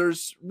said,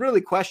 there's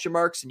really question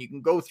marks and you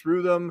can go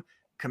through them.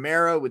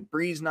 Kamara with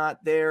Breeze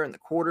not there and the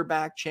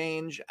quarterback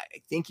change.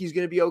 I think he's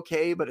going to be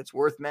okay, but it's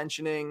worth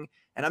mentioning.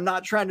 And I'm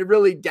not trying to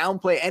really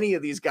downplay any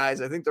of these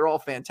guys. I think they're all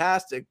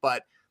fantastic,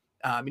 but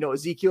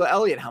Ezekiel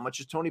Elliott, how much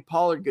is Tony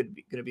Pollard going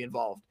to be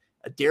involved?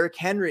 Derrick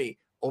Henry,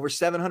 over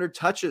 700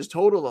 touches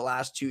total the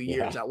last 2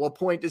 years. At what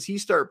point does he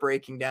start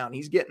breaking down?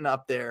 He's getting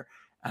up there.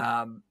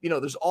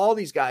 There's all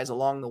these guys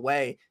along the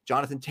way.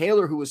 Jonathan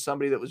Taylor, who was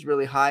somebody that was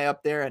really high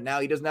up there, and now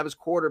he doesn't have his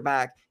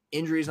quarterback.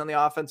 injuries on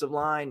the offensive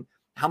line.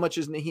 How much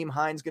is Nyheim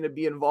Hines going to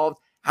be involved?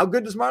 How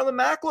good does Marlon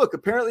Mack look?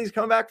 Apparently he's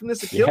coming back from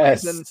this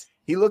Achilles and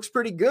he looks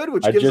pretty good,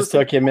 which gives us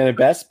took him in a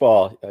best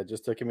ball. I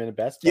just took him in a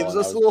best ball. Gives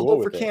us a little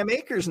hope for Cam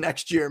Akers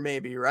next year,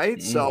 maybe,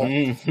 right? So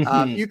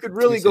you could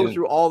really go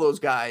through all those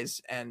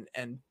guys and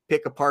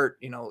pick apart,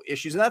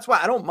 issues. And that's why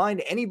I don't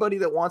mind anybody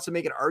that wants to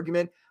make an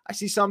argument. I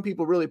see some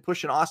people really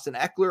pushing Austin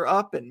Eckler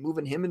up and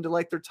moving him into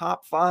like their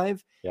top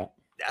 5. Yeah.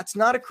 That's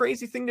not a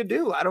crazy thing to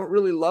do. I don't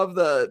really love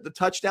the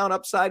touchdown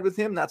upside with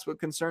him. That's what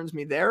concerns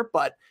me there.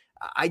 But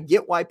I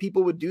get why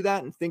people would do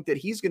that and think that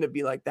he's going to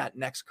be like that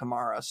next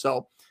Kamara.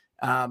 So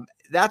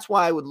that's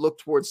why I would look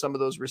towards some of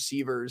those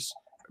receivers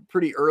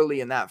pretty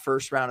early in that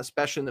first round,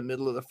 especially in the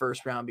middle of the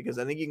first round, because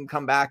I think you can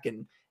come back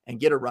and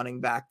get a running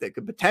back that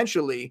could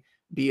potentially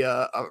be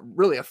a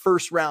really a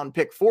first round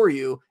pick for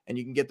you, and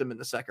you can get them in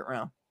the second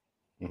round.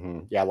 Mm-hmm.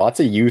 Yeah, lots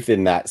of youth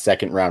in that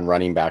second round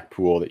running back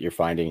pool that you're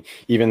finding.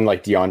 Even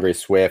like DeAndre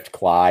Swift,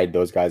 Clyde,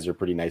 those guys are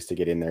pretty nice to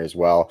get in there as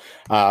well.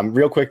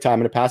 Real quick time, I'm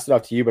going to pass it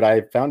off to you, but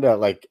I found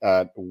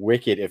a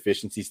wicked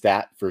efficiency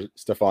stat for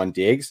Stephon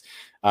Diggs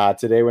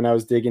today when I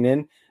was digging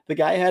in. The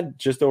guy had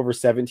just over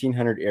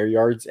 1,700 air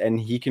yards, and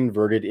he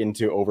converted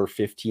into over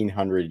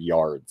 1,500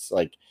 yards.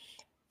 Like,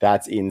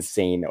 that's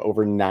insane.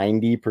 Over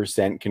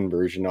 90%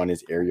 conversion on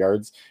his air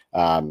yards.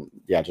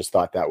 Just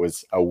thought that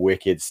was a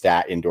wicked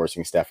stat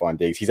endorsing Stephon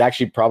Diggs. He's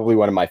actually probably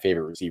one of my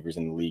favorite receivers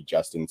in the league,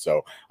 Justin.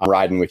 So I'm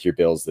riding with your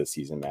Bills this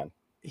season, man.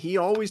 He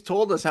always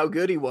told us how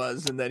good he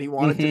was and that he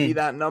wanted to be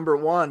that number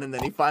 1. And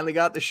then he finally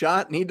got the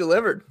shot and he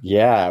delivered.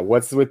 Yeah.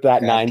 What's with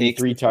that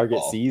 93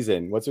 target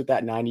season? What's with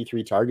that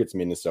 93 targets,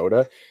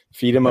 Minnesota?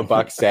 Feed him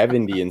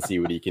 $170 and see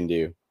what he can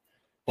do.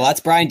 Well,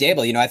 that's Brian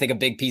Daboll. I think a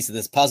big piece of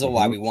this puzzle,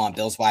 why we want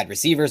Bills wide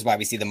receivers, why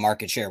we see the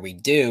market share we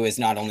do, is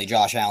not only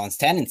Josh Allen's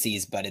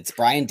tendencies, but it's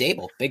Brian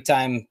Daboll. Big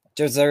time,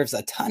 deserves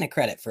a ton of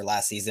credit for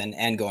last season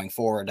and going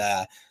forward.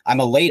 I'm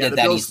elated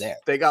that Bills, he's there.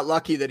 They got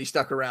lucky that he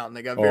stuck around.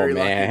 They got very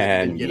lucky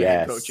that he didn't get a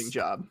head coaching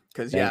job.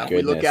 Because, if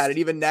we look at it,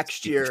 even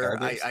next year,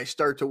 I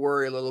start to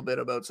worry a little bit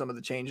about some of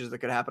the changes that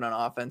could happen on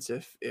offense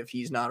if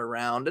he's not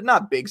around. And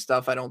not big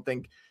stuff, I don't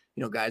think.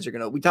 Guys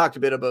are we talked a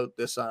bit about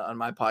this on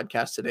my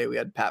podcast today. We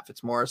had Pat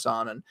Fitzmaurice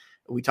on, and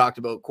we talked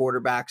about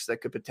quarterbacks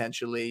that could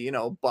potentially,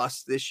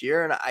 bust this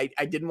year. And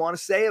I didn't want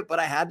to say it, but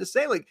I had to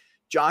say, like,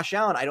 Josh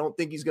Allen, I don't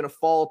think he's going to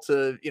fall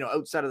to,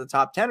 outside of the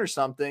top 10 or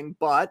something,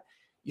 but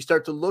you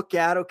start to look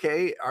at,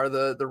 okay, are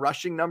the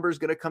rushing numbers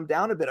going to come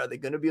down a bit? Are they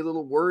going to be a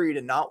little worried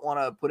and not want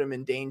to put him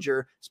in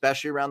danger,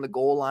 especially around the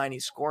goal line?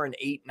 He's scoring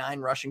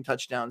 8-9 rushing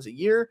touchdowns a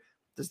year.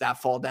 Does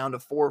that fall down to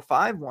 4 or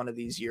 5 one of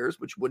these years,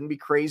 which wouldn't be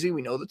crazy?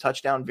 We know the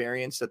touchdown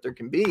variance that there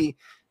can be.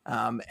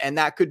 And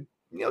that could,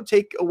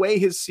 take away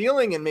his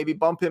ceiling and maybe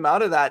bump him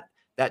out of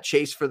that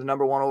chase for the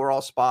number 1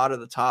 overall spot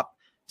of the top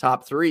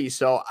 3.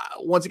 So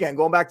once again,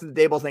 going back to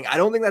the Daboll thing, I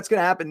don't think that's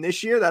going to happen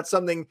this year. That's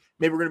something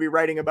maybe we're going to be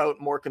writing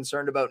about, more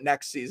concerned about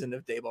next season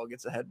if Daboll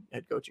gets a head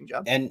coaching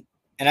job.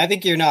 And I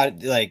think you're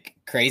not like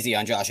crazy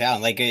on Josh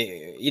Allen. Like,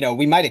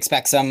 we might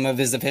expect some of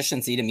his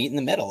efficiency to meet in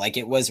the middle. Like,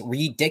 it was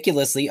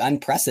ridiculously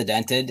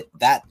unprecedented,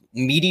 that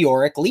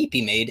meteoric leap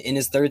he made in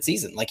his 3rd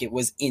season. Like, it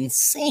was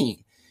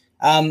insane.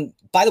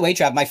 By the way,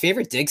 Trav, my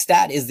favorite Diggs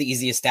stat is the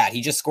easiest stat.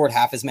 He just scored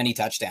half as many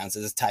touchdowns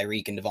as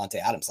Tyreek and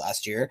Devontae Adams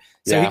last year.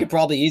 So he could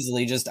probably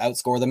easily just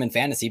outscore them in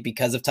fantasy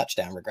because of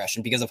touchdown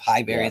regression, because of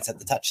high variance at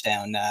the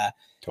touchdown,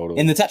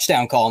 in the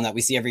touchdown column that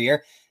we see every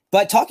year.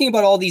 But talking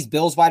about all these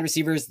Bills wide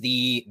receivers,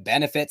 the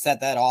benefits that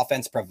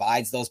offense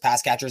provides those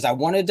pass catchers, I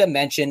wanted to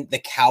mention the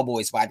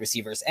Cowboys wide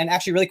receivers. And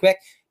actually, really quick,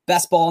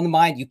 best ball in the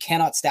mind. You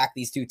cannot stack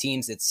these two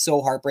teams. It's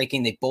so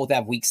heartbreaking. They both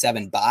have week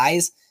 7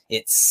 buys.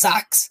 It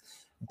sucks.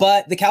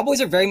 But the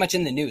Cowboys are very much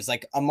in the news.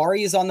 Like,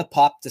 Amari is on the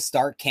pup to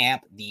start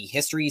camp. The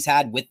history he's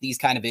had with these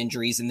kind of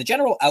injuries and the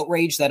general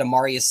outrage that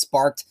Amari has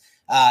sparked,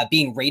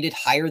 being rated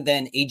higher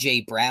than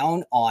AJ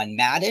Brown on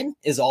Madden,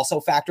 is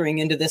also factoring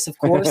into this, of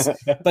course.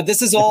 But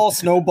this is all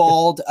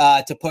snowballed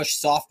to push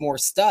sophomore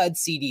stud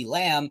CeeDee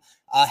Lamb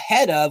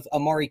ahead of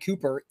Amari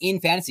Cooper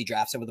in fantasy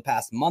drafts over the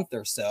past month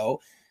or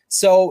so.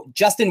 So,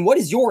 Justin, what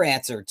is your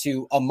answer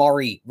to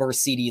Amari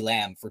versus CeeDee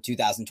Lamb for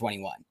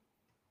 2021?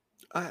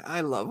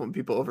 I love when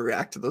people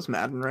overreact to those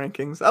Madden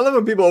rankings. I love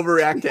when people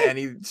overreact to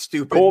any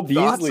stupid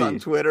thoughts on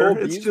Twitter.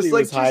 It's just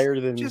like higher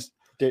than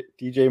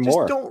DJ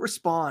Moore. Just don't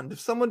respond. If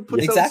someone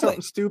puts out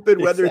something stupid,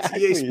 whether it's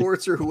EA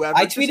Sports or whoever,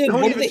 I tweeted,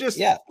 what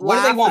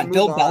do they want?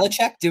 Bill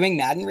Belichick doing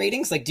Madden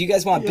ratings? Like, do you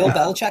guys want Bill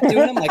Belichick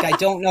doing them? Like, I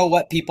don't know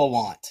what people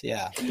want.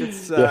 Yeah.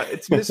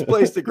 It's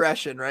misplaced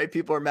aggression, right?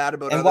 People are mad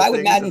about and why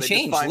would Madden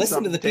change?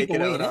 Listen to the people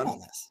weighing in on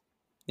this.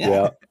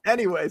 Yeah.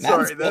 Anyway,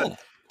 sorry.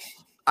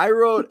 I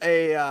wrote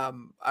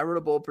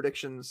a bold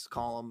predictions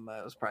column.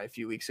 It was probably a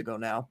few weeks ago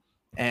now.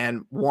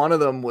 And one of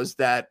them was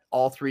that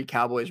all 3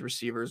 Cowboys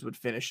receivers would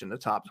finish in the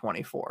top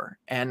 24.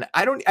 And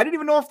I didn't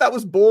even know if that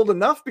was bold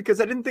enough, because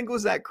I didn't think it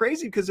was that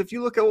crazy. Because if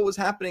you look at what was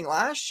happening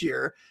last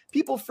year,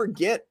 people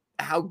forget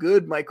how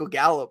good Michael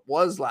Gallup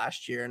was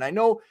last year. And I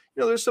know,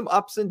 there's some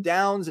ups and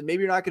downs, and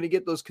maybe you're not going to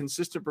get those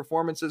consistent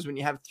performances when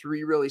you have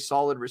three really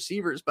solid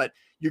receivers, but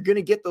you're going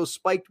to get those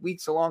spiked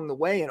weeks along the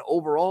way. And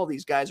overall,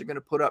 these guys are going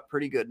to put up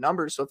pretty good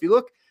numbers. So if you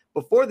look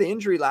before the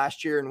injury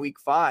last year in week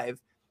 5,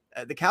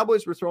 the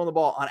Cowboys were throwing the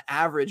ball on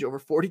average over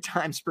 40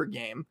 times per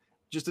game,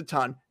 just a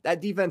ton.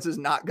 That defense has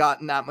not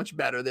gotten that much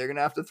better. They're going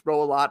to have to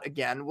throw a lot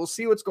again. We'll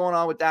see what's going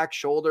on with Dak's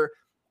shoulder.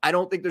 I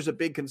don't think there's a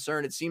big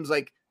concern. It seems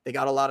like they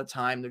got a lot of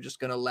time. They're just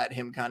going to let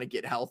him kind of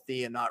get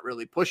healthy and not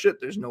really push it.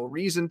 There's no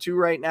reason to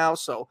right now.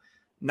 So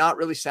not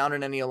really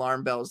sounding any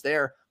alarm bells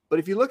there. But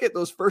if you look at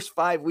those first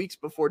 5 weeks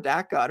before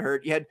Dak got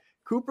hurt, you had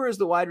Cooper as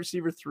the wide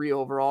receiver 3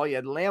 overall. You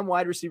had Lamb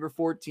wide receiver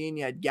 14.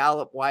 You had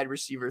Gallup wide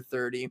receiver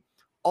 30.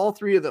 All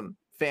 3 of them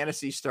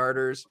fantasy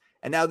starters.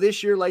 And now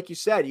this year, like you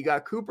said, you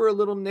got Cooper a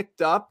little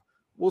nicked up.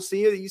 We'll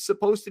see. He's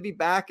supposed to be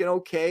back and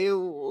okay.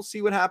 We'll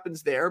see what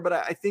happens there. But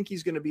I think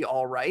he's going to be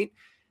all right.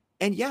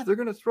 And yeah, they're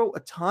going to throw a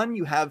ton.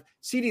 You have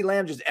CeeDee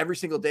Lamb just every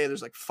single day.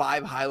 There's like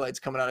 5 highlights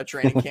coming out of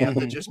training camp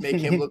that just make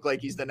him look like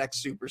he's the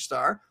next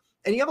superstar.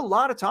 And you have a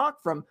lot of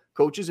talk from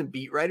coaches and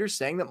beat writers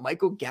saying that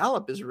Michael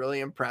Gallup is really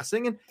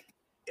impressing. And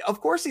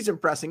of course he's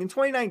impressing. In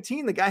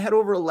 2019, the guy had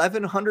over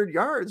 1,100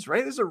 yards,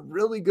 right? This is a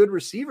really good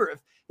receiver.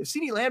 If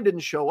CeeDee Lamb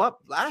didn't show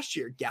up last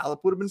year,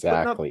 Gallup would have been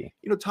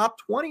putting up, top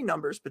 20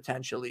 numbers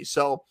potentially.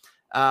 So,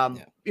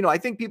 I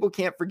think people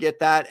can't forget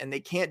that, and they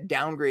can't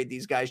downgrade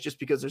these guys just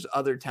because there's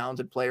other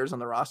talented players on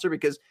the roster,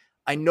 because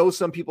I know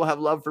some people have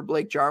love for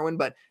Blake Jarwin,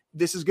 but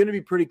this is going to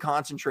be pretty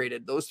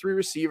concentrated. Those 3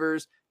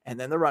 receivers and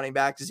then the running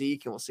back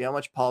Zeke, and we'll see how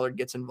much Pollard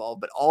gets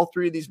involved, but all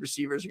 3 of these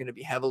receivers are going to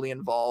be heavily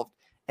involved.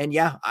 And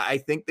yeah, I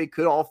think they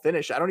could all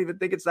finish. I don't even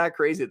think it's that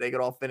crazy that they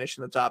could all finish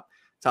in the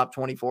top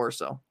 24 or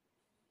so.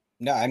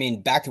 No, I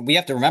mean, we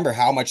have to remember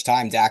how much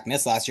time Dak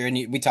missed last year. And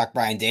we talked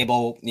Brian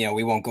Daboll,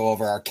 we won't go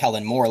over our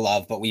Kellen Moore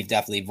love, but we've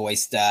definitely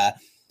voiced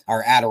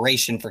our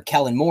adoration for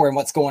Kellen Moore and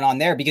what's going on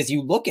there, because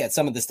you look at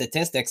some of the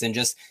statistics and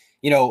just,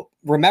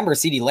 remember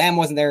CeeDee Lamb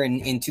wasn't there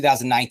in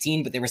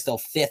 2019, but they were still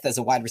 5th as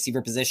a wide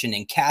receiver position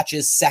in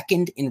catches,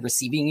 2nd in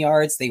receiving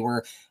yards. They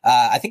were,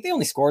 I think they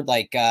only scored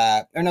I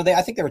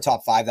think they were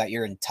top 5 that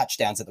year in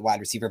touchdowns at the wide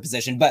receiver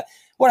position. But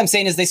what I'm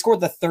saying is they scored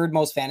the 3rd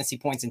most fantasy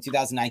points in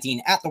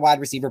 2019 at the wide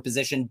receiver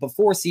position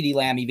before CeeDee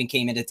Lamb even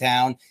came into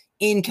town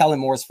in Kellen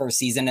Moore's first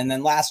season. And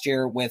then last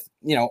year with,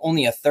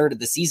 only a third of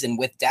the season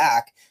with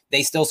Dak,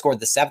 they still scored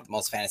the 7th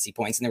most fantasy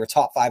points, and they were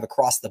top 5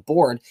 across the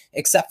board,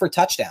 except for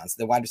touchdowns.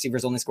 The wide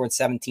receivers only scored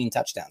 17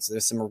 touchdowns. So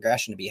there's some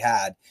regression to be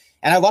had.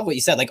 And I love what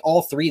you said. Like,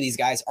 all 3 of these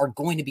guys are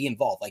going to be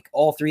involved. Like,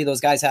 all 3 of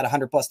those guys had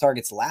 100+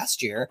 targets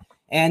last year,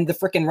 and the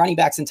freaking running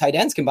backs and tight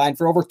ends combined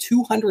for over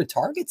 200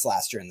 targets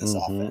last year in this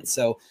offense.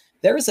 So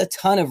there is a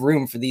ton of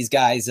room for these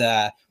guys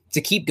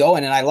to keep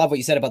going. And I love what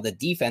you said about the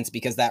defense,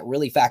 because that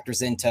really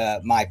factors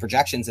into my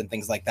projections and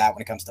things like that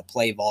when it comes to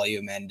play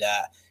volume and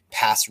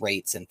pass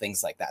rates and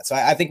things like that. So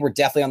I think we're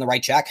definitely on the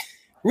right track.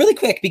 Really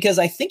quick, because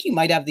I think you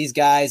might have these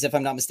guys, if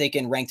I'm not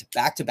mistaken, ranked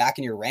back-to-back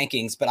in your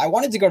rankings, but I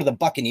wanted to go to the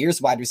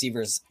Buccaneers wide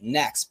receivers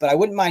next, but I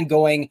wouldn't mind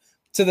going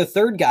to the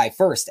 3rd guy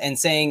first and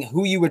saying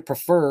who you would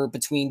prefer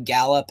between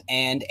Gallup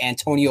and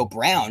Antonio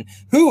Brown,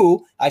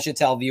 who I should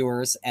tell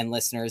viewers and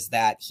listeners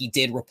that he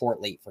did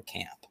report late for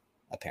camp,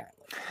 apparently.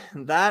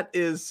 That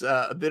is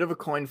a bit of a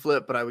coin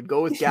flip, but I would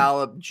go with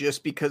Gallup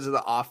just because of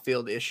the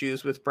off-field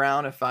issues with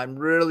Brown. If I'm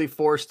really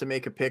forced to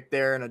make a pick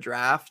there in a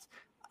draft,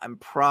 I'm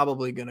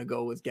probably going to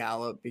go with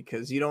Gallup,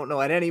 because you don't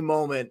know, at any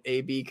moment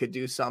AB could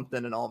do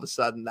something and all of a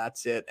sudden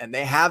that's it. And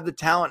they have the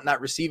talent in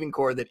that receiving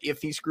core that if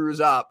he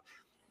screws up,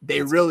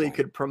 they really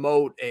could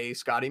promote a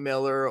Scotty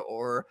Miller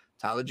or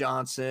Tyler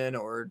Johnson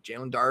or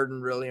Jalen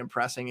Darden really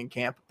impressing in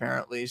camp,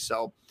 apparently.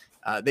 So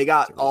they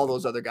got all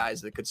those other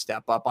guys that could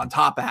step up on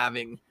top of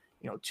having,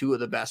 2 of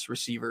the best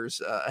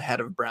receivers ahead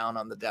of Brown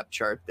on the depth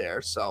chart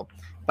there. So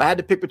if I had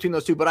to pick between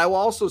those 2, but I will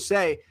also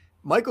say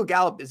Michael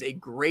Gallup is a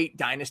great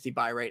dynasty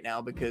buy right now,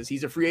 because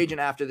he's a free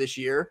agent after this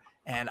year.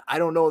 And I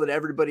don't know that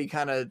everybody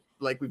kind of,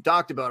 like we've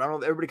talked about, I don't know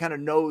if everybody kind of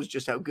knows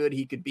just how good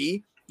he could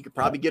be. You could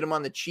probably get him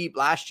on the cheap.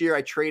 Last year,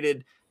 I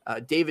traded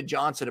David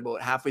Johnson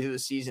about halfway through the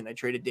season. I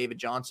traded David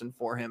Johnson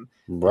for him,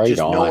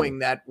 knowing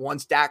that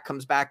once Dak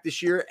comes back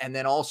this year, and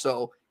then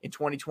also in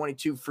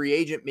 2022 free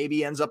agent, maybe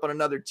he ends up on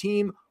another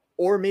team,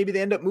 or maybe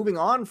they end up moving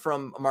on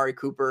from Amari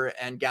Cooper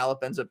and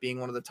Gallup ends up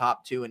being one of the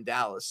top 2 in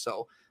Dallas.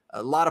 So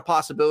a lot of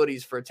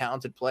possibilities for a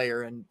talented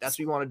player, and that's what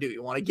you want to do.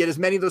 You want to get as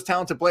many of those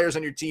talented players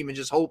on your team and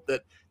just hope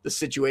that the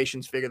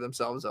situations figure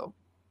themselves out.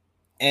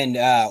 And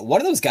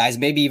one of those guys,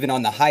 maybe even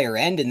on the higher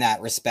end in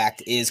that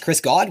respect, is Chris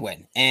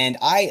Godwin. And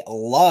I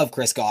love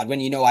Chris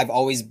Godwin. I've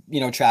always,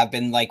 Trav,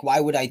 been like,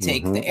 why would I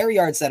take the air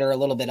yards that are a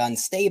little bit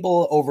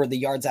unstable over the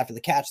yards after the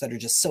catch that are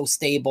just so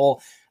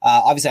stable?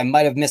 Obviously, I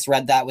might have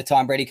misread that with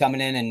Tom Brady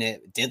coming in, and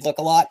it did look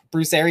a lot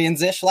Bruce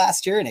Arians-ish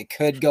last year, and it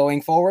could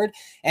going forward.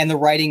 And the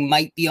writing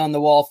might be on the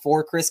wall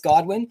for Chris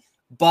Godwin.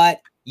 But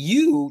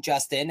you,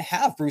 Justin,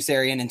 have Bruce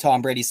Arians and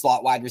Tom Brady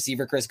slot wide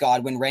receiver Chris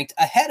Godwin ranked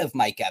ahead of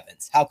Mike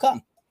Evans. How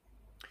come?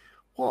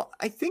 Well,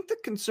 I think the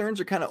concerns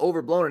are kind of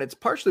overblown, and it's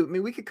partially, I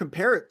mean, we could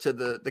compare it to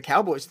the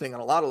Cowboys thing on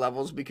a lot of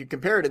levels. We could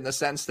compare it in the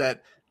sense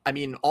that, I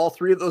mean, all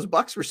three of those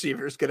Bucs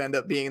receivers could end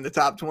up being in the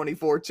top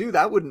 24 too.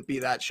 That wouldn't be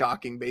that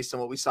shocking based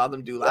on what we saw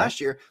them do last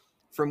year.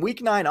 From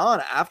week 9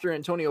 on, after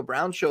Antonio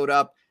Brown showed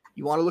up,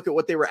 you want to look at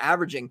what they were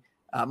averaging.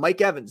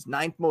 Mike Evans,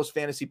 9th most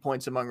fantasy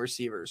points among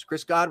receivers.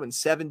 Chris Godwin,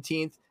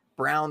 17th.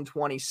 Brown,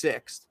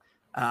 26th.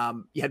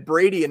 You had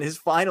Brady in his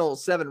final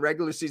 7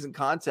 regular season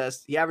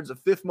contests. He averaged the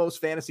 5th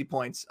most fantasy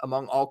points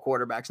among all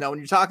quarterbacks. Now, when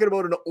you're talking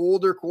about an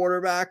older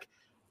quarterback,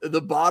 the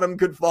bottom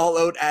could fall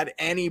out at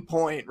any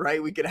point,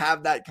 right? We could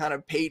have that kind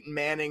of Peyton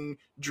Manning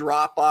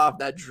drop off,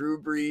 that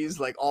Drew Brees,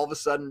 like all of a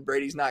sudden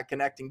Brady's not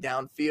connecting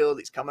downfield.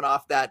 He's coming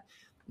off that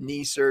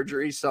knee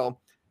surgery. So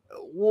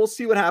we'll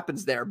see what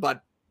happens there.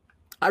 But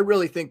I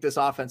really think this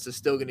offense is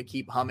still going to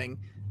keep humming.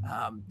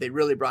 They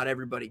really brought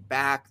everybody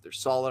back. They're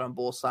solid on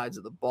both sides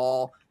of the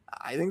ball.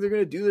 I think they're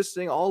going to do this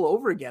thing all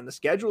over again. The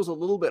schedule is a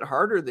little bit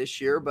harder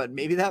this year, but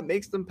maybe that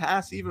makes them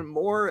pass even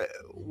more.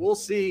 We'll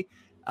see.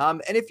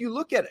 And if you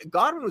look at it,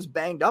 Godwin was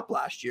banged up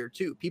last year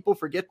too. People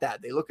forget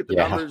that. They look at the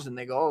numbers and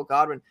they go, oh,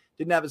 Godwin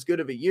didn't have as good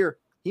of a year.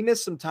 He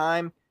missed some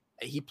time.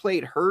 He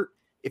played hurt.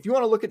 If you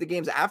want to look at the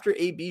games after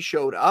AB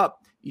showed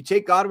up, you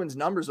take Godwin's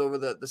numbers over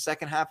the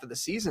second half of the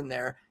season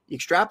there, you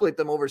extrapolate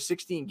them over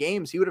 16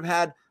 games, he would have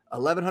had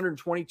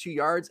 1,122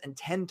 yards and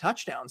 10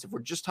 touchdowns. If we're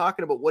just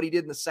talking about what he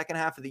did in the second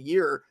half of the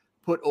year,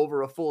 put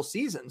over a full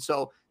season.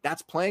 So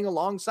that's playing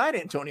alongside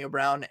Antonio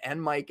Brown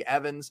and Mike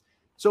Evans.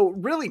 So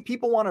really,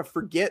 people want to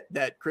forget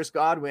that Chris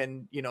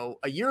Godwin,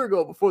 a year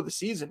ago before the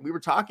season, we were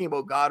talking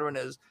about Godwin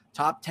as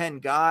top 10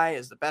 guy,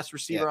 as the best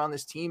receiver on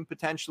this team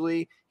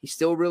potentially. He's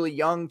still really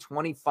young,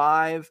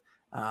 25.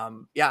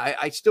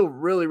 I still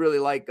really, really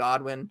like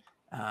Godwin.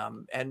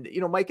 And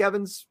Mike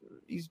Evans,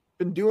 he's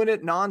been doing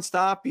it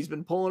nonstop. He's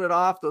been pulling it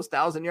off, those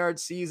 1,000-yard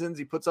seasons.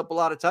 He puts up a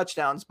lot of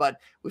touchdowns, but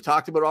we've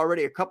talked about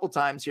already a couple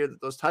times here that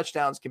those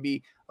touchdowns can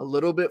be a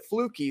little bit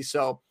fluky.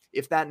 So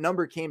if that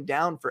number came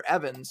down for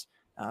Evans,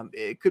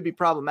 it could be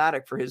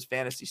problematic for his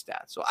fantasy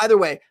stats. So either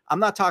way,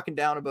 I'm not talking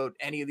down about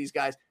any of these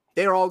guys.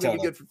 They're all going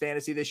to be good for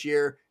fantasy this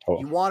year.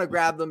 You want to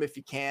grab them if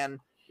you can.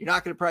 You're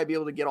not going to probably be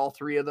able to get all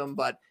 3 of them,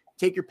 but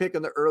take your pick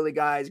on the early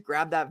guys,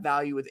 grab that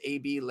value with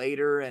AB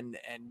later, and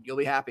you'll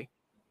be happy.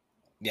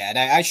 Yeah, and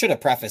I should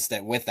have prefaced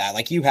it with that.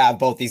 Like, you have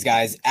both these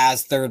guys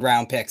as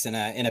 3rd-round picks in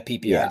a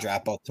PPR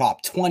draft, both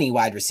top 20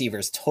 wide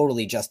receivers,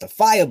 totally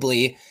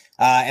justifiably.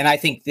 And I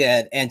think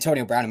that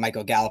Antonio Brown and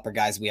Michael Gallup are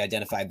guys we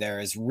identified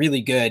there as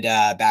really good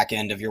back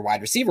end of your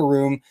wide receiver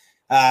room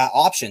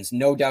options,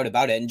 no doubt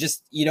about it. And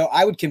just,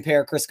 I would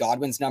compare Chris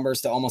Godwin's numbers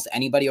to almost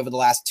anybody over the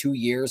last 2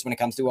 years when it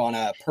comes to on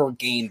a per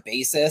game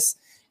basis.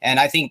 And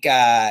I think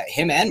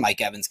him and Mike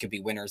Evans could be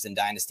winners in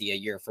Dynasty a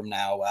year from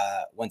now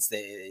once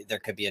there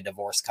could be a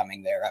divorce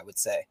coming there, I would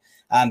say.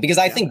 Because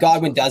I think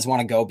Godwin does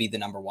want to go be the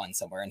number 1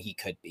 somewhere, and he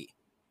could be.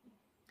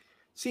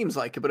 Seems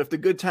like it, but if the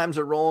good times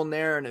are rolling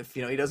there, and if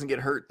he doesn't get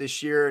hurt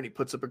this year and he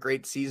puts up a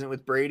great season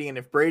with Brady, and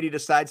if Brady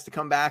decides to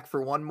come back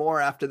for one more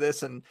after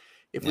this, and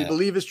if we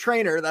believe his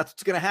trainer, that's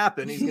what's going to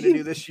happen. He's going to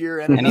do this year.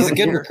 And he's a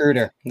good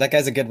recruiter. That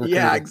guy's a good recruiter.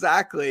 Yeah,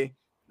 exactly.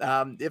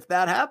 If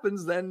that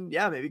happens, then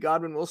maybe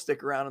Godwin will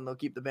stick around and they'll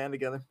keep the band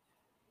together.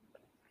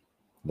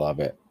 Love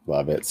it.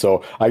 Love it.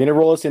 So I'm going to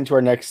roll us into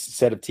our next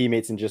set of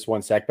teammates in just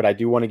one sec, but I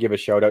do want to give a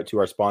shout out to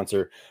our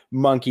sponsor,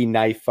 Monkey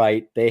Knife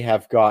Fight. They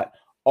have got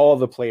all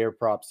the player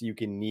props you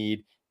can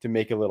need to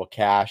make a little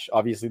cash.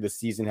 Obviously the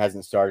season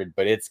hasn't started,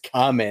 but it's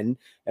coming.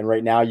 And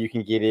right now you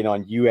can get in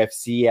on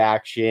UFC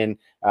action.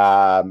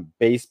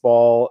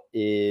 Baseball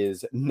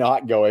is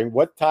not going.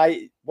 What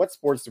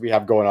sports do we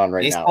have going on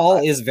right now? Baseball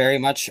is very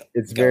much.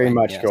 It's very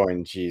much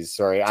going. Geez,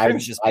 sorry.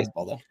 It's just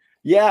baseball though.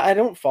 Yeah, I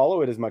don't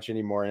follow it as much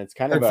anymore, and it's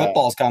kind of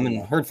football's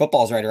coming. Heard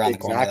football's right around the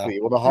corner. Exactly.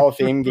 Well, the Hall of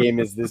Fame game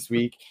is this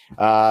week,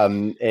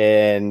 and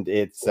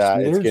it's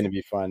going to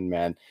be fun,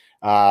 man.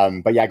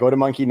 But yeah, go to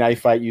Monkey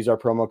Knife Fight, use our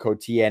promo code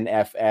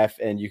TNFF,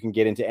 and you can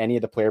get into any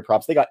of the player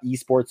props. They got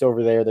esports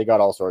over there. They got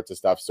all sorts of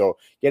stuff. So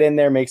get in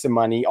there, make some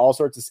money, all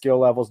sorts of skill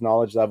levels,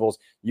 knowledge levels.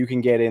 You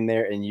can get in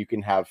there and you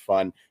can have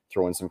fun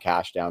throwing some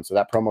cash down. So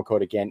that promo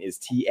code again is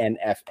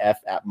TNFF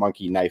at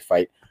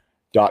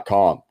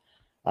monkeyknifefight.com.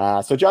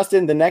 So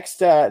Justin, the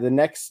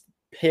next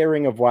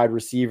pairing of wide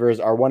receivers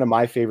are one of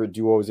my favorite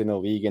duos in the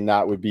league, and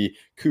that would be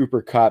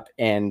Cooper Kupp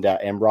and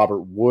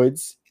Robert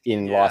Woods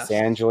in Los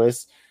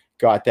Angeles.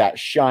 Got that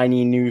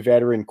shiny new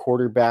veteran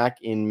quarterback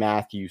in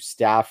Matthew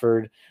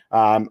Stafford.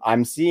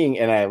 I'm seeing,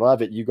 and I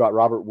love it, you got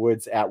Robert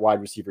Woods at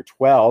wide receiver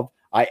 12.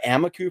 I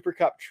am a Cooper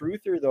Kupp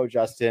truther, though,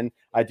 Justin.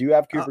 I do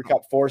have Cooper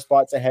Kupp 4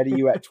 spots ahead of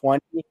you at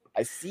 20.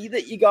 I see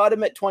that you got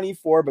him at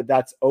 24, but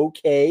that's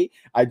okay.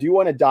 I do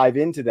want to dive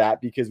into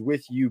that because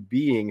with you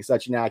being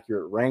such an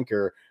accurate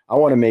ranker, I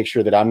want to make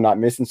sure that I'm not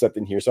missing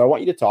something here. So I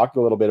want you to talk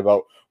a little bit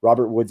about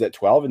Robert Woods at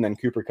 12 and then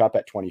Cooper Kupp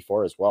at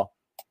 24 as well.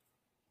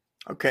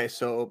 Okay,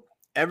 so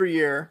every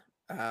year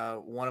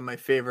one of my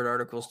favorite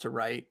articles to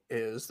write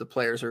is the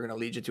players who are going to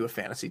lead you to a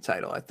fantasy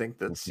title. I think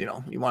that's,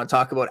 you want to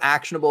talk about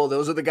actionable.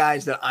 Those are the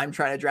guys that I'm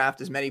trying to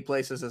draft as many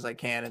places as I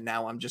can. And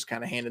now I'm just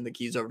kind of handing the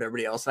keys over to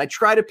everybody else. And I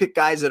try to pick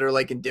guys that are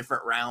like in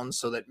different rounds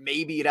so that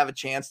maybe you'd have a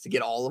chance to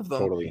get all of them.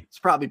 Totally. It's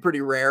probably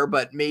pretty rare,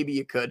 but maybe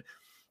you could.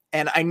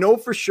 And I know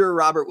for sure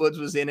Robert Woods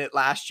was in it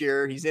last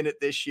year. He's in it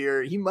this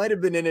year. He might've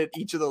been in it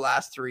each of the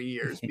last 3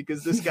 years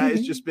because this guy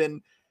has just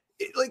been,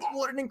 like,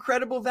 what an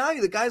incredible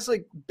value. The guy's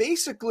like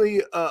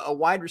basically a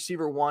wide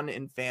receiver 1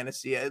 in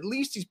fantasy. At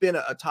least he's been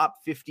a top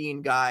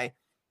 15 guy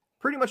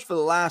pretty much for the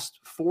last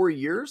 4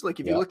 years. Like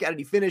if you look at it,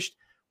 he finished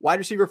wide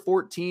receiver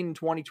 14 in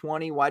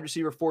 2020, wide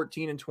receiver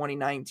 14 in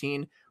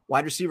 2019,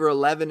 wide receiver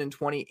 11 in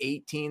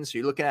 2018. So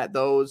you're looking at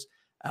those.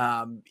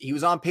 He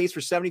was on pace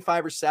for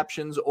 75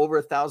 receptions, over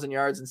 1,000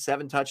 yards and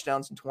 7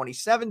 touchdowns in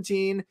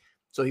 2017.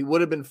 So he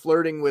would have been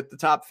flirting with the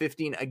top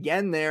 15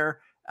 again there.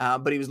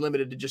 But he was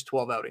limited to just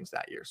 12 outings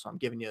that year. So I'm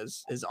giving you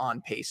his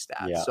on-pace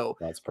stats. Yeah, so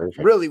that's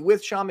perfect. Really,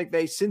 with Sean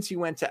McVay, since he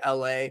went to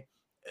LA,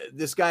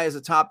 this guy is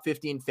a top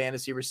 15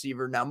 fantasy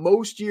receiver. Now,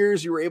 most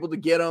years you were able to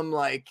get him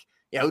like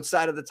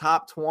outside of the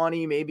top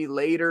 20, maybe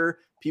later.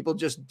 People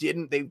just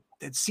didn't. They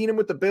had seen him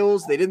with the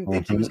Bills. They didn't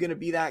think he was going to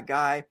be that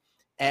guy.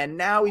 And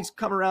now he's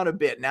come around a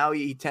bit. Now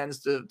he tends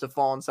to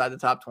fall inside the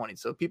top 20.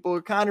 So people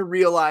are kind of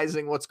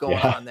realizing what's going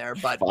on there.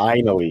 But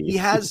finally, he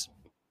has.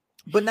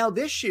 But now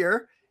this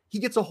year, he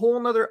gets a whole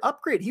nother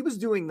upgrade. He was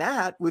doing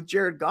that with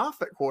Jared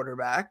Goff at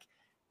quarterback.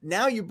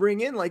 Now you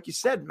bring in, like you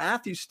said,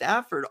 Matthew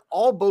Stafford.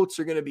 All boats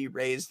are going to be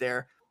raised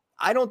there.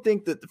 I don't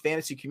think that the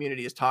fantasy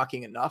community is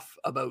talking enough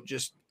about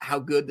just how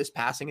good this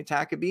passing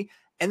attack could be.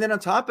 And then on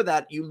top of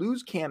that, you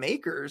lose Cam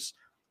Akers.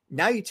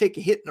 Now you take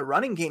a hit in the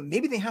running game.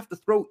 Maybe they have to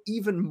throw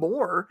even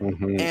more.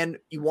 And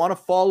you want to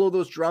follow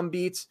those drum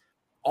beats.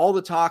 All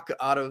the talk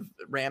out of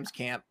Rams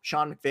camp,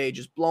 Sean McVay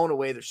just blown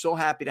away. They're so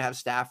happy to have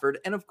Stafford.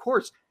 And of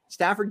course,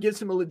 Stafford gives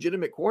him a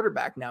legitimate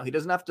quarterback now. He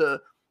doesn't have to,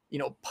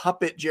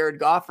 puppet Jared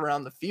Goff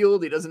around the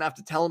field. He doesn't have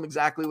to tell him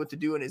exactly what to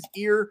do in his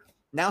ear.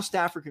 Now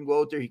Stafford can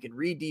go out there. He can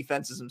read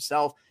defenses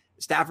himself.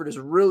 Stafford is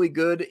really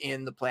good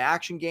in the play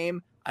action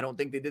game. I don't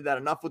think they did that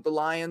enough with the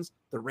Lions.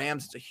 The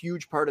Rams, it's a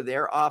huge part of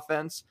their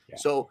offense. Yeah.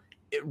 So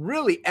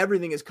really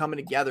everything is coming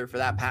together for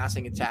that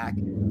passing attack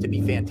to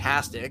be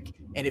fantastic.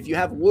 And if you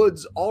have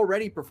Woods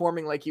already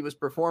performing like he was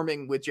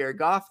performing with Jared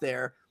Goff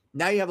there,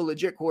 now you have a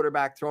legit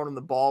quarterback throwing him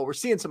the ball. We're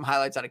seeing some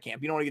highlights out of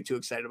camp. You don't want to get too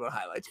excited about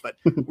highlights, but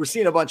we're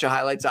seeing a bunch of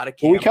highlights out of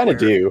camp. Well, we kind of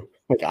do.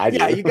 Like I do.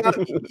 Yeah,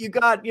 you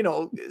got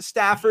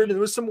Stafford, and there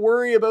was some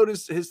worry about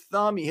his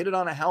thumb. He hit it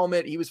on a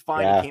helmet. He was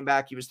fine. Yeah. He came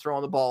back. He was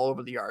throwing the ball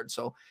over the yard.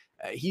 So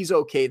he's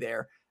okay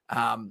there.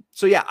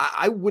 So yeah,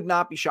 I would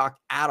not be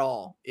shocked at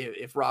all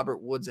if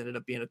Robert Woods ended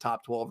up being a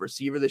top 12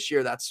 receiver this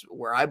year. That's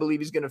where I believe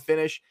he's going to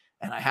finish.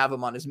 And I have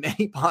him on as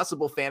many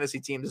possible fantasy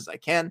teams as I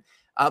can.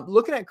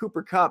 Looking at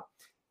Cooper Kupp,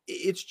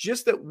 it's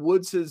just that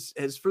Woods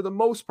has for the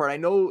most part, I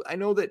know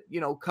that,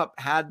 Kupp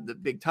had the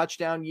big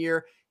touchdown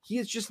year. He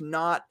is just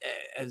not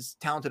as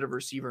talented of a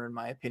receiver, in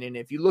my opinion.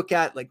 If you look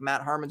at like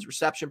Matt Harmon's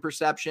reception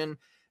perception,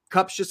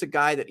 Kupp's just a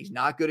guy that he's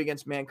not good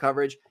against man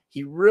coverage.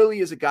 He really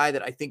is a guy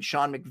that I think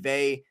Sean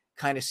McVay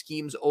kind of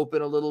schemes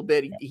open a little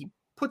bit. He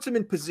puts him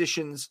in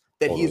positions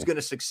that he's going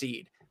to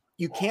succeed.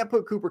 You can't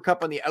put Cooper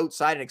Kupp on the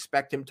outside and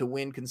expect him to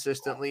win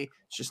consistently.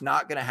 It's just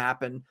not going to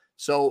happen.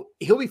 So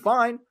he'll be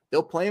fine.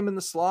 They'll play him in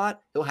the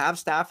slot. They'll have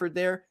Stafford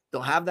there.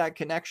 They'll have that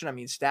connection. I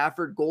mean,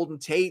 Stafford, Golden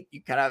Tate,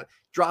 you kind of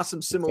draw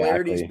some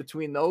similarities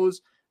between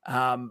those.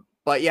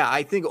 But yeah,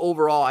 I think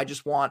overall, I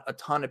just want a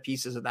ton of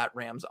pieces of that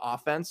Rams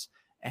offense.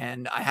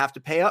 And I have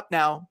to pay up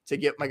now to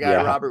get my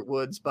guy Robert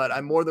Woods, but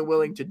I'm more than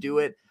willing to do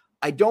it.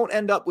 I don't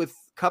end up with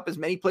Kupp as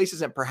many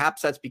places, and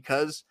perhaps that's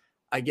because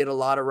I get a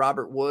lot of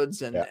Robert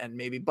Woods and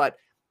maybe, but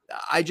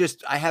I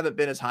haven't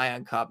been as high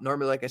on Kupp.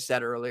 Normally, like I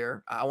said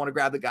earlier, I want to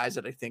grab the guys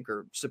that I think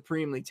are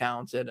supremely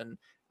talented, and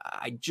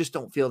I just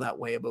don't feel that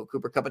way about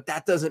Cooper Kupp. But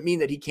that doesn't mean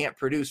that he can't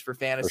produce for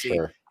fantasy. For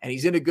sure. And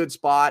he's in a good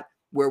spot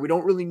where we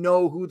don't really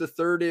know who the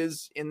third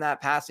is in that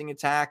passing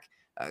attack.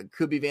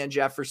 Could be Van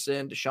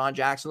Jefferson, Deshaun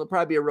Jackson. There'll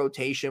probably be a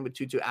rotation with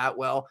Tutu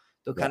Atwell.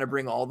 They'll kind of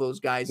bring all those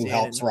guys in.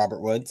 Helps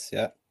Robert Woods.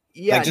 Yeah.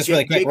 Yeah. Just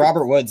really quick,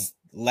 Robert Woods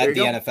led the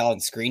NFL in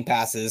screen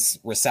passes,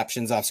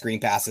 receptions off screen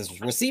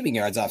passes, receiving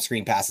yards off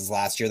screen passes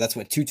last year. That's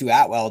what Tutu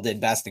Atwell did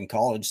best in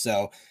college.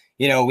 So,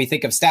 we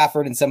think of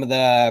Stafford and some of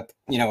the,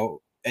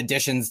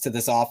 additions to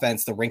this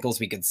offense, the wrinkles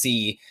we could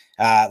see.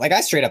 Like I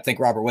straight up think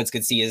Robert Woods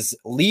could see his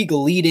league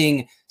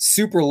leading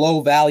super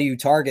low value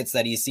targets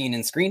that he's seen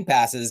in screen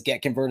passes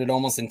get converted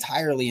almost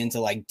entirely into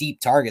like deep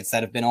targets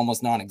that have been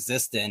almost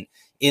non-existent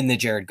in the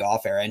Jared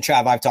Goff era. And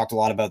Trav, I've talked a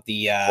lot about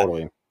the,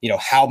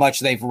 how much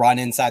they've run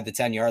inside the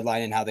 10-yard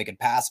line and how they could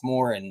pass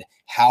more, and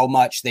how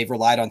much they've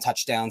relied on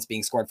touchdowns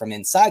being scored from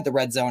inside the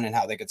red zone and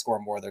how they could score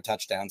more of their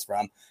touchdowns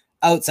from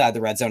outside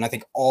the red zone. I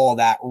think all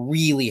that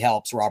really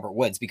helps Robert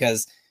Woods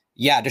because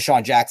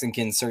Deshaun Jackson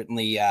can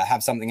certainly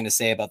have something to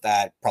say about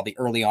that probably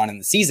early on in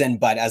the season,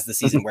 but as the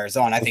season wears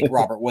on, I think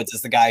Robert Woods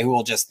is the guy who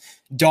will just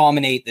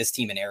dominate this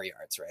team in air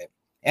yards, right?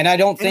 And I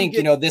don't think,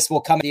 this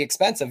will come at the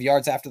expense of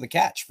yards after the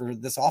catch for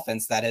this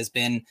offense that has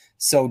been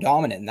so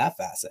dominant in that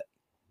facet.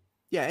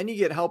 Yeah, and you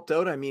get helped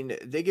out. I mean,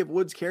 they give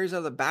Woods carries out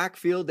of the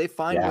backfield. They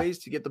find ways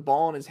to get the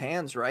ball in his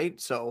hands, right?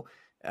 So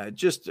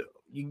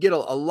you get a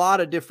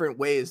lot of different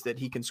ways that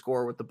he can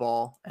score with the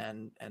ball.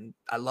 And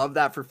I love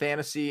that for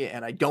fantasy.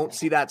 And I don't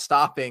see that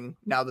stopping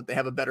now that they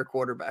have a better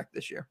quarterback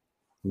this year.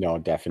 No,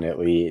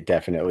 definitely.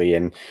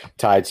 And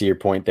tied to your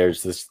point,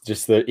 there's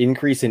just the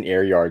increase in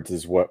air yards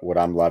is what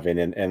I'm loving.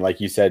 And like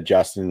you said,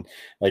 Justin,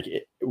 like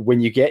when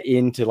you get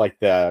into like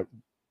the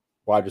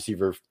wide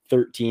receiver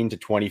 13 to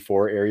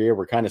 24 area,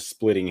 we're kind of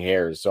splitting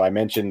hairs. So I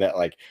mentioned that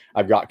like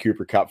I've got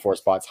Cooper Kupp 4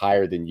 spots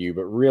higher than you,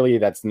 but really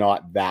that's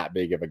not that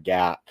big of a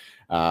gap.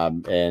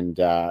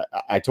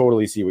 I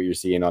totally see what you're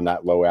seeing on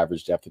that low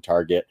average depth of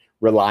target,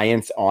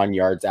 reliance on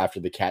yards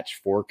after the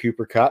catch for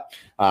Cooper Kupp.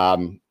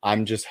 I'm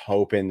just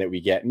hoping that we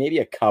get maybe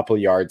a couple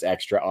yards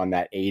extra on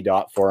that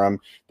ADOT for him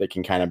that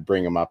can kind of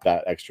bring him up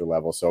that extra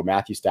level. So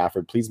Matthew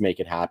Stafford, please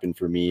make it happen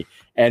for me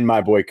and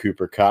my boy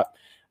Cooper Kupp.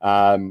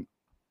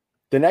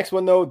 The next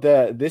one, though,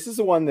 this is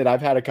the one that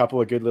I've had a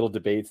couple of good little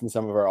debates in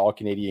some of our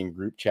All-Canadian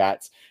group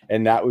chats,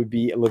 and that would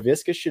be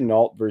Laviska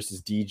Shenault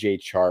versus DJ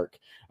Chark.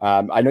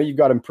 I know you've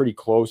got him pretty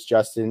close,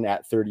 Justin,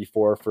 at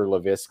 34 for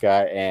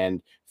Laviska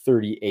and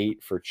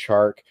 38 for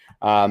Chark.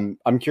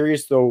 I'm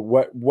curious, though,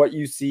 what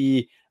you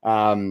see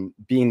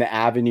being the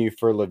avenue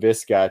for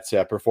Laviska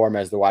to perform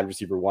as the wide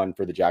receiver 1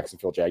 for the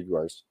Jacksonville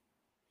Jaguars.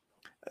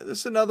 This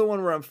is another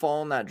one where I'm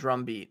following that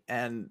drum beat,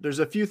 and there's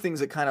a few things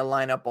that kind of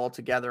line up all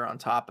together on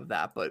top of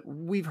that. But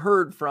we've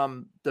heard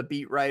from the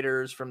beat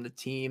writers, from the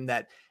team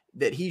that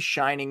he's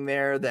shining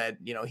there, that,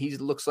 he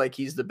looks like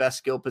he's the best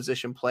skill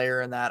position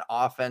player in that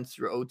offense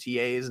through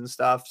OTAs and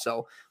stuff.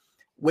 So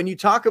when you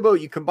talk about,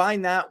 you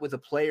combine that with a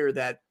player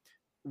that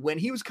when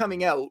he was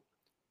coming out,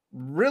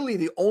 really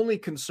the only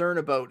concern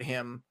about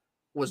him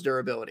was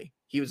durability.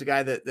 He was a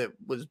guy that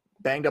was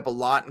banged up a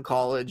lot in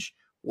college.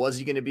 Was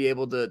he going to be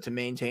able to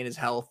maintain his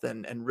health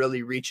and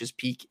really reach his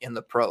peak in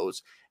the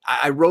pros?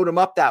 I wrote him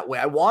up that way.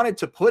 I wanted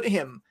to put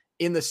him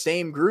in the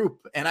same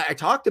group. And I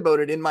talked about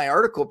it in my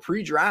article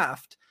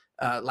pre-draft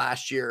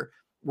last year,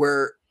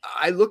 where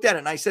I looked at it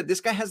and I said,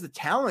 this guy has the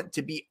talent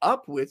to be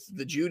up with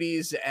the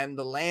Judys and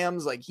the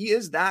Lambs. Like, he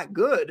is that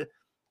good,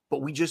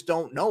 but we just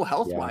don't know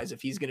health-wise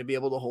if he's going to be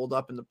able to hold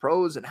up in the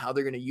pros and how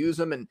they're going to use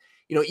him. And,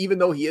 even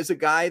though he is a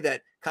guy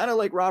that kind of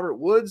like Robert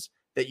Woods,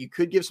 that you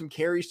could give some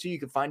carries to, you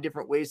could find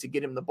different ways to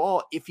get him the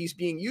ball. If he's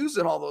being used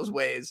in all those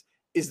ways,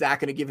 is that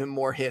going to give him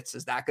more hits?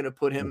 Is that going to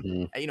put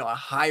him, a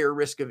higher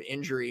risk of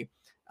injury?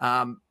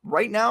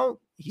 Right now,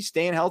 he's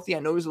staying healthy. I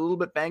know he was a little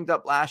bit banged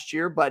up last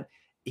year, but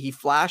he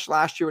flashed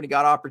last year when he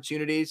got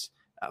opportunities.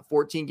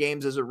 14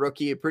 games as a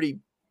rookie, a pretty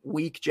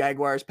weak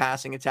Jaguars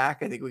passing attack.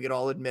 I think we could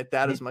all admit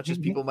that, as much as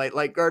people might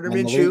like Gardner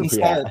Minshew.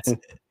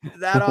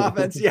 That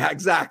offense,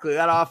 exactly.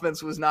 That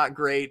offense was not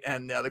great,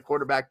 and the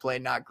quarterback play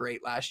not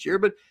great last year,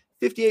 but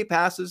 58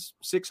 passes,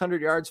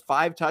 600 yards,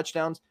 5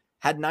 touchdowns,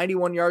 had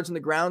 91 yards on the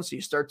ground. So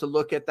you start to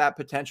look at that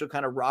potential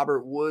kind of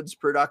Robert Woods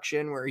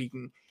production where he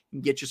can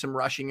get you some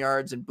rushing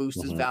yards and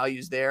boost his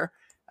values there.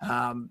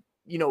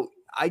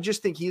 I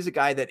just think he's a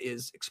guy that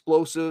is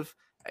explosive.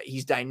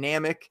 He's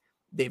dynamic.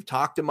 They've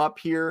talked him up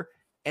here.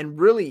 And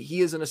really,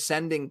 he is an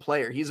ascending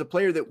player. He's a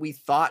player that we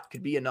thought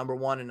could be a number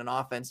 1 in an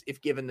offense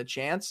if given the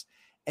chance.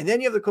 And then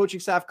you have the coaching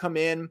staff come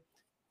in,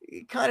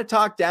 kind of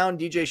talk down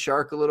DJ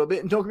Chark a little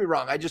bit. And don't get me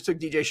wrong, I just took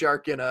DJ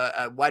Chark in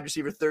a wide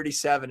receiver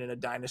 37 in a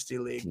dynasty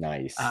league.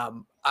 Nice.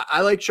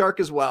 I like Chark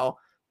as well.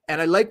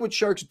 And I like what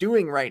Chark's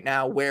doing right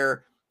now,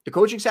 where the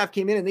coaching staff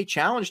came in and they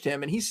challenged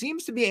him, and he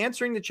seems to be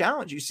answering the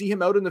challenge. You see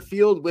him out in the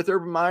field with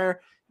Urban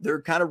Meyer.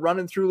 They're kind of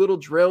running through little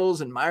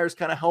drills, and Meyer's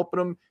kind of helping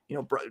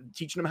him,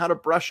 teaching him how to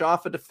brush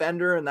off a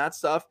defender and that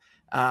stuff.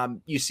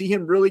 You see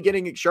him really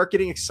Chark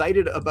getting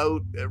excited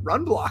about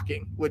run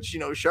blocking, which,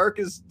 Chark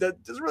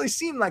doesn't really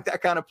seem like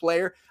that kind of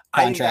player.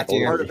 I think that's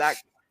part of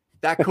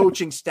that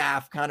coaching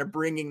staff kind of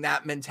bringing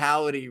that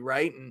mentality,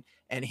 right?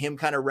 And him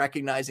kind of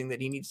recognizing that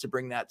he needs to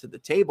bring that to the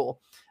table.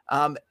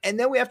 And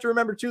then we have to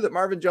remember too, that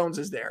Marvin Jones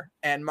is there,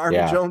 and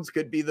Marvin Jones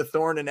could be the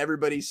thorn in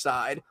everybody's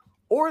side.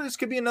 Or this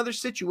could be another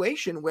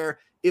situation where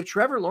if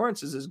Trevor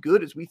Lawrence is as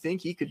good as we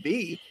think he could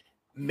be,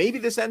 maybe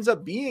this ends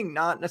up being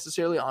not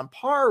necessarily on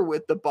par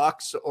with the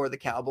Bucs or the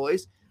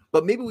Cowboys,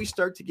 but maybe we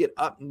start to get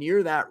up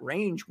near that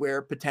range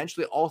where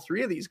potentially all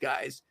 3 of these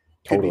guys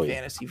could be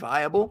fantasy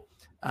viable.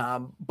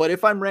 But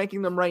if I'm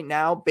ranking them right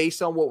now,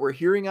 based on what we're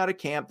hearing out of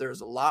camp,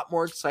 there's a lot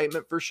more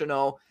excitement for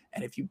Shenault.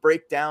 And if you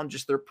break down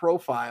just their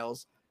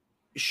profiles,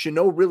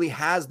 Shenault really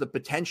has the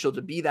potential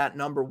to be that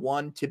number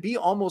 1, to be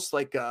almost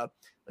like a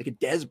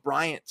Dez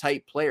Bryant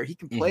type player. He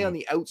can play on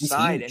the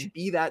outside and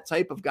be that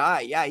type of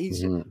guy. Yeah,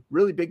 he's a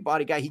really big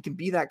body guy. He can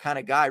be that kind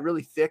of guy,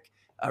 really thick,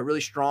 really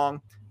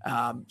strong.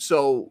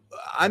 So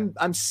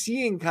I'm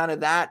seeing kind of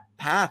that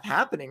path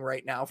happening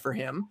right now for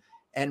him,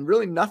 and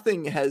really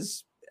nothing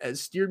has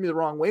steered me the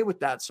wrong way with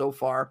that so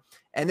far.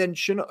 And then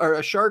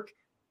Chark,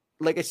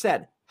 like I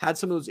said, had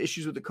some of those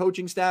issues with the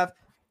coaching staff.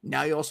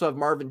 Now you also have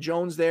Marvin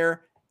Jones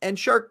there, and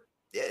Chark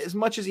as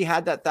much as he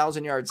had that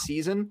 1,000-yard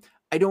season,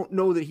 I don't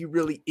know that he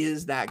really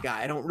is that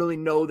guy. I don't really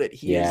know that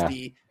he is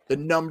the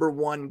number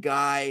one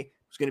guy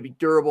who's going to be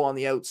durable on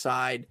the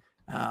outside.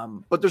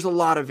 But there's a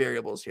lot of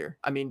variables here.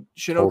 I mean,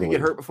 Shenault could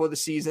get hurt before the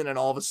season, and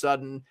all of a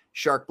sudden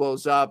Shark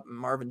blows up and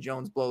Marvin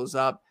Jones blows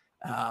up.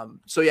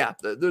 So yeah,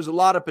 there's a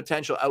lot of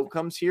potential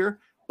outcomes here.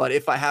 But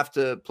if I have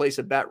to place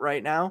a bet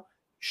right now,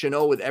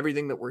 Shenault, with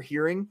everything that we're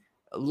hearing,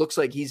 looks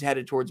like he's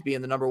headed towards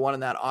being the number one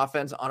in that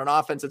offense, on an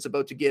offense that's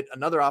about to get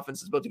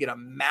a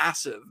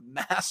massive,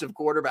 massive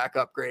quarterback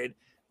upgrade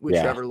with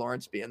Trevor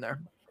Lawrence being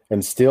there.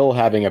 And still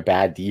having a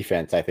bad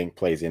defense, I think,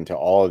 plays into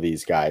all of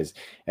these guys.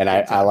 And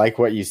I like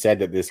what you said,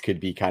 that this could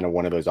be kind of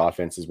one of those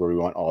offenses where we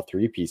want all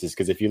three pieces.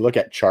 Because if you look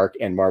at Chark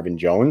and Marvin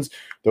Jones,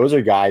 those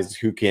are guys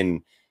who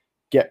can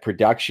get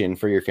production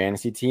for your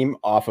fantasy team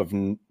off of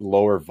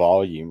lower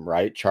volume,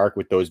 right? Chark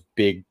with those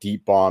big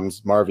deep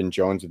bombs, Marvin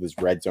Jones with his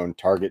red zone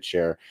target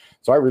share.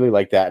 So I really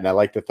like that. And I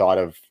like the thought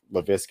of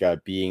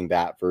Laviska being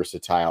that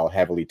versatile,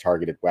 heavily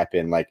targeted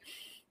weapon. Like,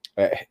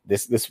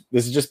 this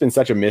has just been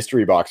such a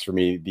mystery box for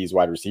me, these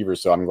wide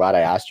receivers. So I'm glad I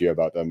asked you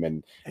about them.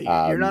 And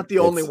you're not the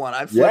only one.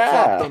 I've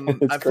flip-flopped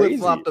them. I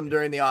flip-flopped them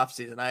during the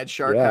offseason. I had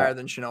Shark higher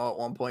than Shenault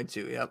at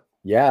 1.2. Yep.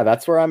 Yeah,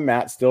 that's where I'm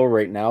at still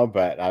right now,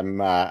 but I'm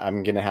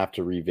gonna have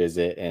to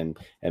revisit and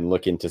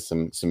look into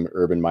some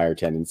Urban Meyer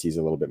tendencies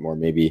a little bit more,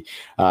 maybe.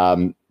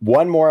 One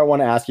more I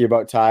want to ask you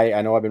about, Ty.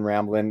 I know I've been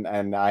rambling,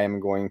 and I am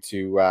going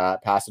to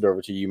pass it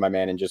over to you, my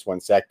man, in just one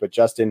sec. But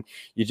Justin,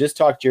 you just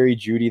talked Jerry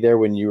Jeudy there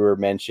when you were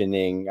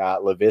mentioning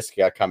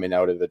Laviska coming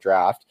out of the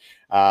draft.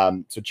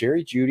 So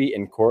Jerry Jeudy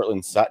and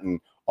Courtland Sutton,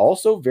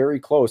 also very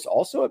close,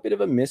 also a bit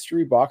of a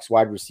mystery box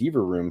wide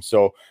receiver room.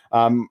 So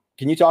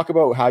can you talk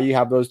about how you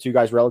have those two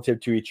guys relative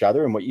to each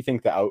other and what you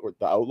think the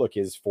outlook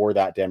is for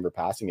that Denver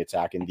passing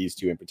attack, and these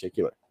two in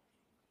particular?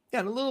 Yeah,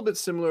 and a little bit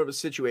similar of a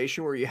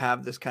situation where you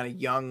have this kind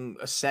of young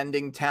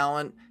ascending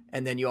talent,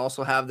 and then you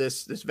also have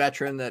this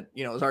veteran that,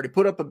 you know, has already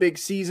put up a big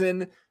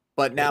season,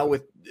 but now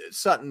with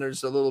Sutton,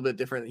 there's a little bit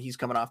different. He's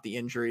coming off the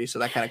injury, so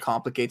that kind of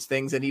complicates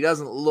things, and he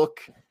doesn't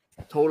look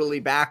totally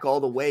back all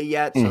the way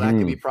yet, so that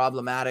can be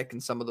problematic. In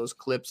some of those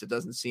clips, it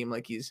doesn't seem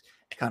like he's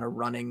kind of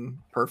running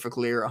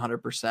perfectly or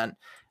 100%.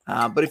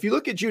 But if you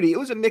look at Jeudy, it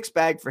was a mixed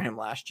bag for him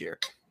last year.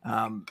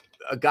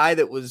 A guy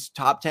that was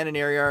top 10 in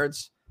air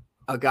yards,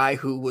 a guy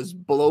who was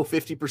below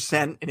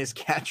 50% in his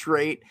catch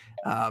rate,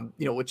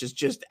 which is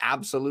just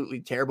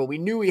absolutely terrible. We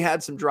knew he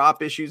had some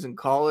drop issues in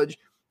college.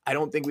 I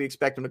don't think we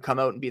expect him to come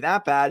out and be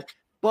that bad,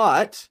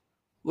 but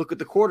look at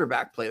the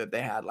quarterback play that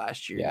they had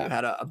last year. You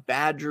had a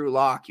bad Drew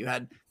Lock. You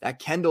had that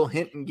Kendall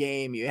Hinton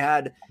game. You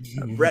had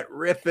Brett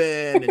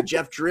Rippon and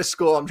Jeff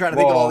Driscoll. I'm trying to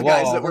think of all the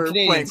guys that were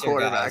playing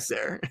quarterback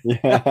there.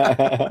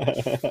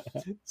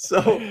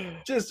 So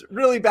just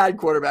really bad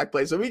quarterback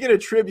play. So we can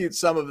attribute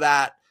some of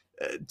that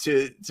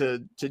to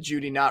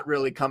Jeudy not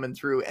really coming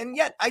through. And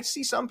yet I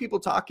see some people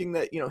talking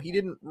that, he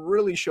didn't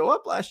really show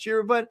up last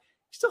year, but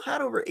he still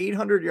had over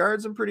 800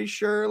 yards. I'm pretty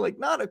sure, like,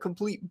 not a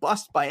complete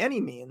bust by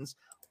any means.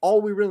 All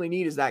we really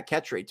need is that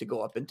catch rate to go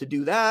up. And to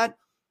do that,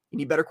 you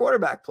need better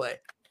quarterback play.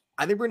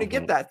 I think we're going to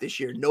get that this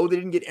year. No, they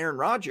didn't get Aaron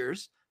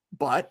Rodgers,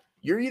 but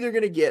you're either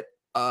going to get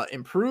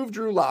improved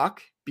Drew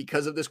Lock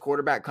because of this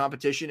quarterback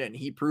competition, and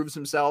he proves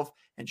himself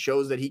and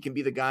shows that he can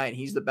be the guy and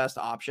he's the best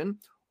option,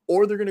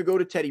 or they're going to go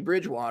to Teddy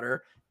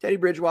Bridgewater. Teddy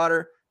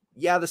Bridgewater,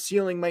 the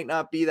ceiling might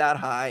not be that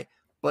high,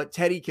 but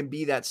Teddy can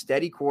be that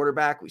steady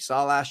quarterback we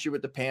saw last year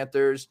with the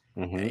Panthers.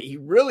 He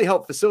really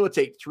helped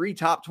facilitate 3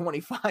 top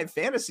 25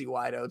 fantasy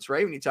wideouts,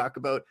 right? When you talk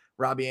about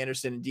Robbie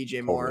Anderson and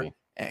DJ Moore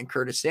and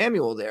Curtis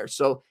Samuel there.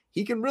 So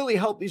he can really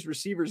help these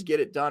receivers get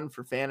it done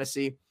for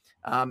fantasy.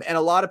 And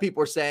a lot of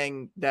people are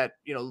saying that,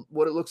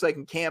 what it looks like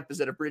in camp is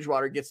that if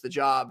Bridgewater gets the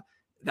job,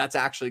 that's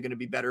actually going to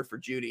be better for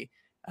Jeudy.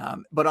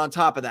 But on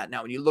top of that,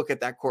 now, when you look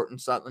at that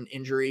Courtland Sutton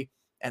injury,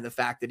 and the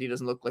fact that he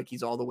doesn't look like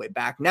he's all the way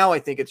back, now I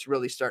think it's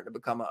really starting to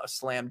become a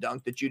slam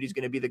dunk that Judy's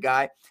going to be the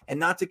guy, and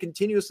not to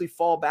continuously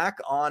fall back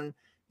on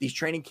these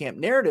training camp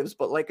narratives.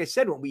 But like I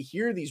said, when we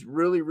hear these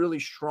really, really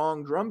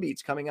strong drum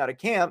beats coming out of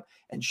camp,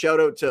 and shout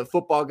out to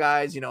football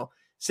guys,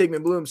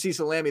 Sigmund Bloom,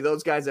 Cecil Lammey,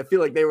 those guys, I feel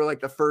like they were like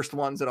the first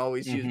ones that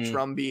always used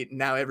drum beat, and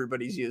now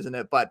everybody's using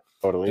it. But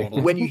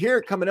when you hear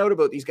it coming out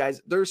about these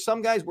guys, there's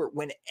some guys where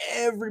when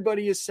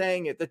everybody is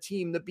saying it, the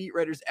team, the beat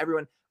writers,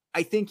 everyone,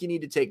 I think you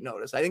need to take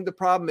notice. I think the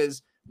problem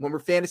is when we're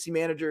fantasy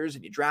managers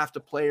and you draft a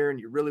player and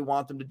you really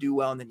want them to do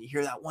well, and then you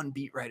hear that one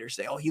beat writer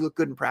say, oh, he looked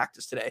good in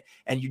practice today,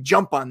 and you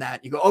jump on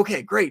that. You go,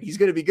 okay, great, he's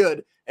going to be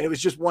good. And it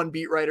was just one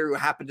beat writer who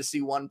happened to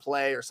see one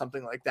play or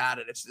something like that,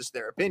 and it's just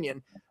their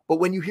opinion. But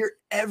when you hear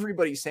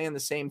everybody saying the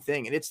same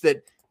thing, and it's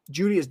that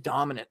Jeudy is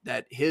dominant,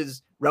 that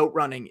his route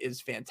running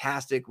is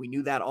fantastic. We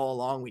knew that all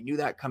along. We knew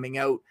that coming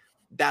out.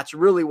 That's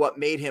really what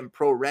made him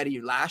pro ready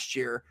last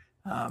year.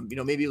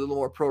 Maybe a little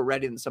more pro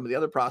ready than some of the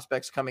other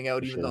prospects coming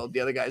out, even though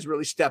the other guys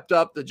really stepped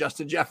up. The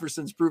Justin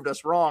Jeffersons proved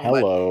us wrong.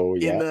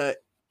 But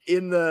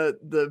in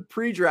the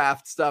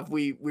pre-draft stuff,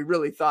 we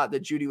really thought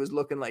that Jeudy was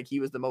looking like he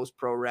was the most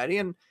pro ready.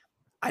 And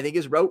I think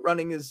his route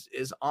running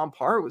is on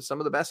par with some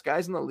of the best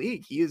guys in the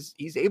league. He's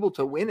able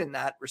to win in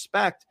that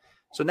respect.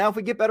 So now if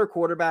we get better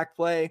quarterback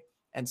play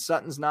and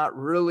Sutton's not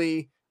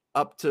really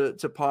up to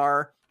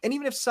par, and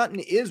even if Sutton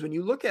is, when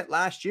you look at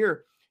last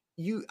year,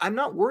 I'm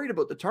not worried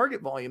about the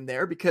target volume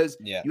there because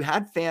you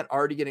had Fant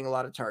already getting a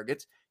lot of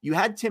targets. You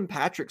had Tim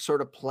Patrick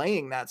sort of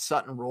playing that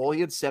Sutton role.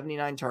 He had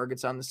 79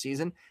 targets on the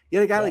season. You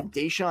had a guy like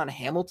Deshaun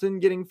Hamilton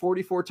getting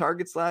 44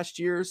 targets last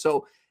year.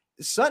 So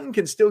Sutton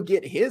can still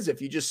get his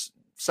if you just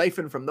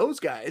siphon from those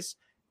guys.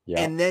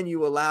 Yeah. And then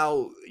you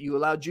allow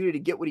Jeudy to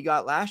get what he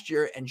got last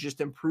year and just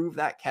improve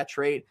that catch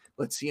rate.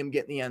 Let's see him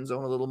get in the end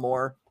zone a little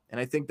more. And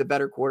I think the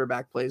better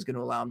quarterback play is going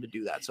to allow him to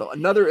do that. So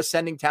another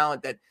ascending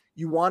talent that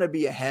you want to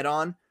be ahead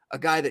on, a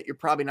guy that you're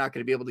probably not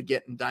going to be able to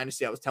get in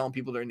Dynasty. I was telling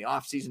people during the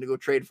offseason to go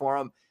trade for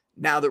him.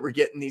 Now that we're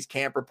getting these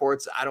camp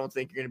reports, I don't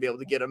think you're going to be able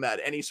to get him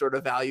at any sort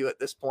of value at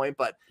this point.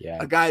 But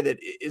a guy that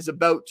is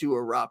about to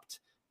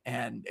erupt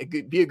and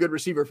be a good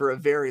receiver for a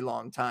very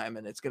long time,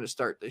 and it's going to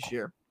start this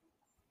year.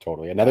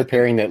 Totally. Another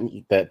pairing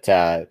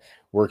that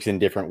works in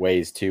different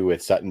ways too,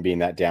 with Sutton being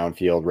that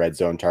downfield red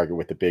zone target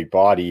with the big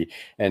body,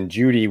 and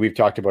Jeudy, we've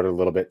talked about it a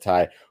little bit,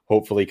 Ty,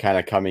 hopefully kind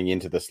of coming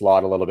into the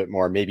slot a little bit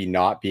more, maybe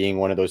not being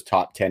one of those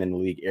top 10 in the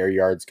league air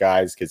yards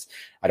guys, because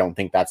I don't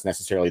think that's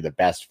necessarily the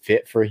best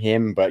fit for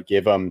him, but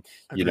give him,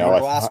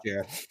 last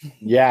year.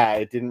 Yeah,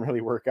 it didn't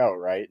really work out,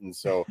 right? And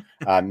so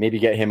maybe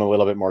get him a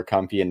little bit more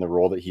comfy in the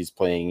role that he's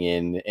playing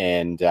in.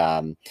 And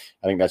I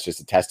think that's just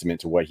a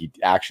testament to what he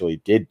actually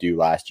did do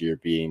last year,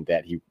 being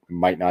that he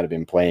might not have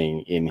been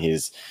playing in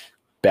his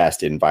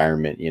best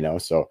environment,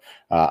 so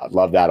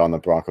love that on the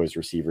Broncos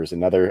receivers.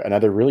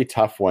 Another really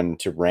tough one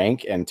to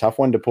rank and tough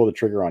one to pull the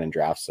trigger on in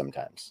drafts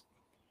sometimes.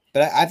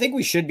 But I think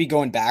we should be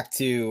going back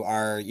to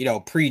our,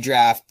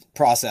 pre-draft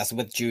process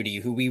with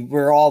Jeudy, who we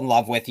were all in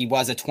love with. He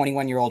was a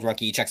 21-year-old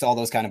rookie. He checks all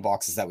those kind of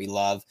boxes that we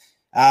love.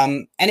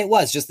 And it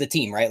was just the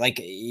team, right? Like,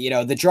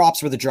 the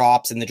drops were the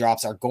drops, and the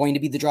drops are going to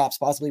be the drops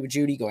possibly with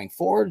Jeudy going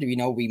forward.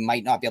 We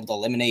might not be able to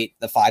eliminate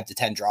the 5 to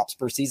 10 drops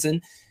per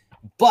season.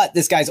 But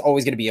this guy's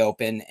always going to be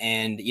open.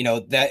 And,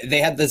 they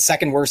had the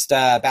second worst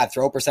bad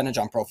throw percentage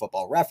on Pro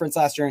Football Reference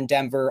last year in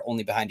Denver,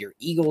 only behind your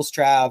Eagles,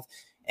 Trav.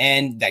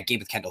 And that game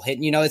with Kendall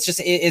Hinton,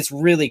 it's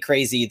really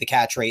crazy, the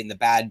catch rate and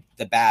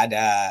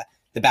the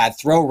bad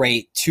throw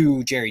rate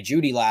to Jerry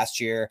Jeudy last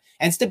year.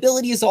 And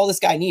stability is all this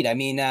guy need. I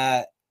mean,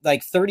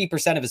 like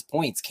 30% of his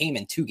points came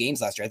in 2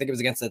 games last year. I think it was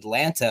against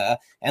Atlanta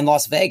and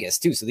Las Vegas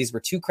too. So these were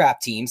 2 crap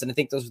teams. And I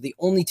think those were the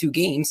only 2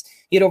 games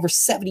he had over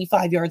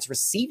 75 yards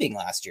receiving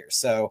last year.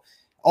 So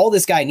all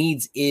this guy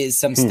needs is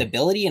some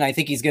stability. And I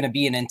think he's going to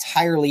be an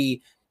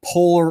entirely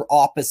polar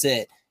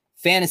opposite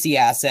fantasy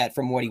asset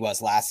from what he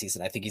was last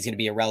season. I think he's going to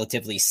be a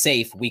relatively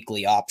safe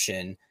weekly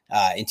option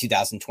in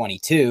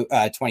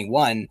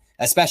 2021,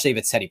 especially if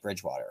it's Teddy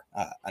Bridgewater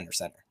under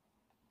center.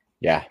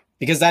 Yeah.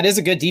 Because that is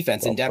a good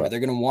defense in Denver.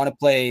 They're going to want to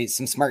play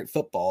some smart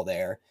football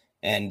there.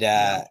 And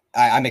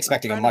I'm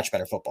expecting a much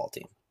better football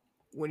team.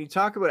 When you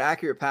talk about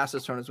accurate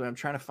passes thrown his way, I'm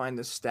trying to find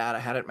this stat. I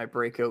had it in my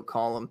breakout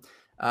column.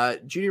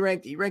 Jeudy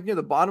ranked near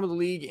the bottom of the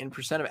league in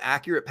percent of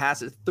accurate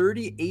passes.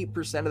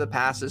 38% of the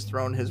passes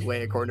thrown his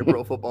way, according to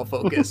Pro Football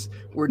Focus,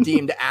 were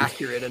deemed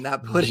accurate. And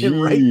that put him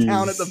right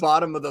down at the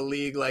bottom of the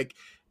league. Like,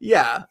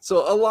 yeah.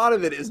 So a lot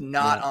of it is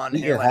not on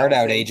him. Your heart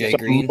out, AJ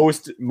Green.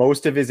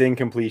 Most of his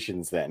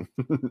incompletions then.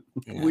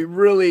 We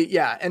really,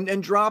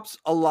 and drops,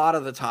 a lot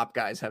of the top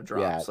guys have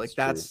drops. Like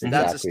that's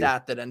a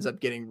stat that ends up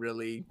getting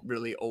really,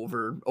 really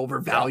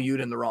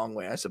overvalued in the wrong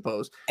way, I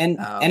suppose. And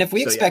if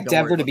we expect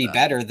Denver to be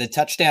better, the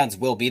touchdowns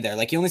will be there.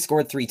 Like, he only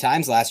scored 3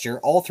 times last year.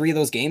 All 3 of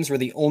those games were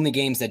the only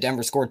games that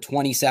Denver scored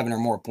 27 or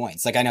more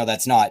points. Like, I know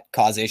that's not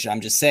causation.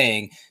 I'm just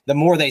saying the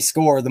more they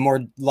score, the more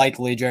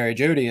likely Jerry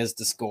Jeudy is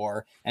to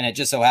score. And it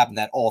just so happened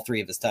that all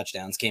 3 of his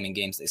touchdowns came in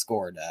games they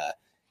scored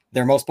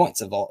their most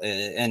points of all.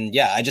 And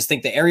I just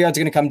think the air yards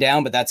are going to come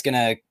down, but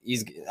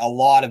he's a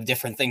lot of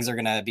different things are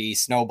going to be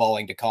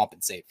snowballing to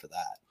compensate for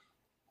that.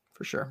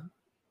 For sure.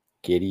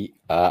 Giddy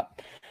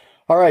up.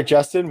 All right,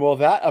 Justin. Well,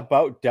 that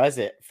about does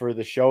it for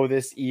the show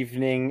this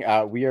evening.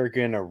 We are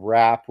going to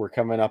wrap. We're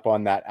coming up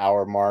on that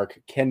hour mark.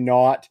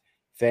 Cannot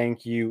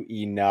thank you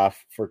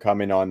enough for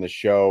coming on the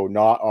show.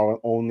 Not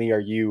only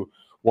are you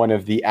one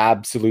of the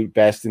absolute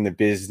best in the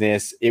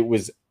business, it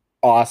was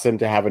awesome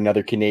to have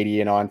another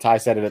Canadian on. Ty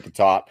said it at the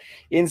top.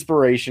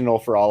 Inspirational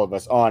for all of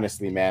us,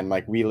 honestly, man.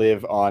 Like, we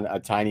live on a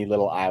tiny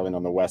little island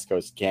on the west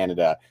coast of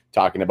Canada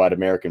talking about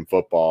American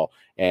football,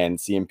 and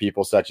seeing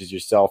people such as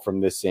yourself from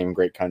this same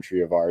great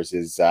country of ours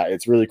is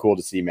it's really cool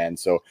to see, man.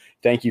 So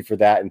thank you for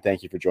that, and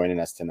thank you for joining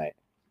us tonight.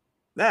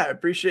 Yeah, I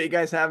appreciate you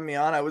guys having me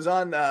on. I was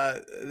on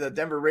the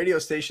Denver radio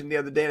station the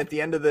other day, and at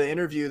the end of the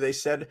interview, they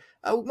said,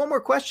 one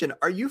more question.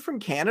 Are you from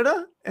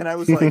Canada? And I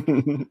was like,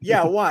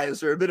 yeah, why?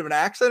 Is there a bit of an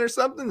accent or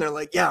something? They're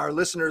like, yeah, our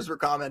listeners were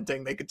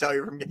commenting. They could tell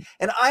you're from Canada.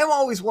 And I'm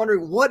always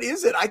wondering, what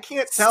is it? I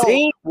can't tell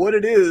what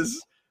it is.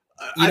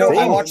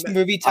 I watched the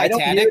movie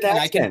Titanic, and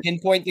I can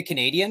pinpoint the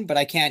Canadian, but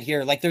I can't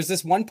hear. Like, there's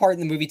this one part in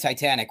the movie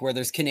Titanic where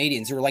there's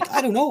Canadians who are like,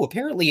 I don't know,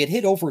 apparently it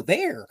hit over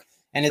there.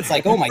 And it's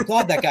like, oh my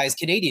God, that guy's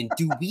Canadian.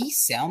 Do we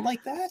sound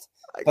like that?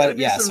 But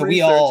yeah, so research.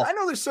 we all, I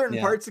know there's certain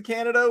parts of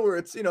Canada where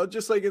it's, you know,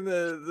 just like in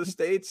the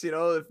States, you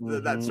know,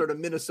 that sort of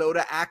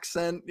Minnesota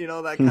accent, you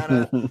know, that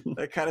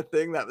kind of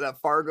thing, that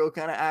Fargo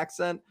kind of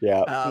accent.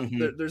 Yeah.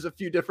 There's a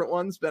few different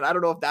ones, but I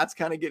don't know if that's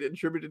kind of getting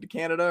attributed to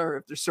Canada or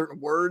if there's certain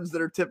words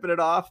that are tipping it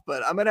off,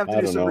 but I'm going to have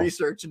to do some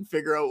research and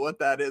figure out what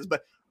that is.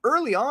 But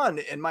early on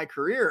in my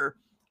career,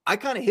 I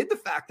kind of hid the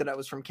fact that I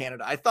was from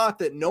Canada. I thought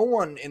that no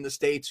one in the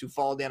States who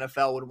followed the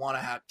NFL would want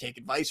to take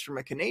advice from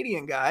a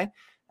Canadian guy.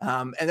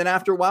 And then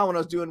after a while, when I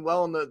was doing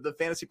well in the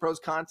Fantasy Pros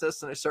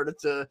contest and I started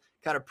to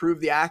kind of prove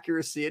the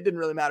accuracy, it didn't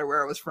really matter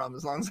where I was from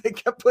as long as I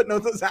kept putting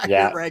out those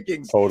accurate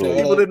rankings. Totally.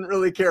 People didn't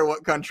really care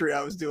what country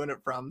I was doing it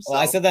from. So,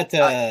 well, I said that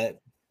to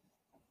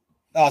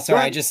Oh,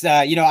 sorry. I just,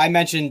 I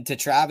mentioned to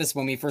Travis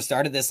when we first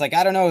started this, like,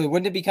 I don't know,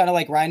 wouldn't it be kind of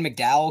like Ryan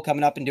McDowell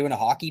coming up and doing a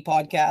hockey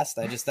podcast?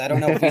 I don't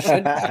know if we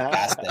should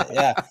podcast it.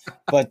 Yeah.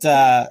 But,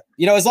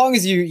 as long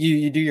as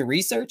you do your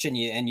research and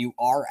you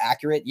are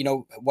accurate,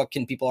 what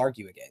can people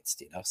argue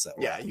against, So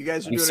yeah, you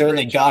guys are you've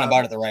certainly gone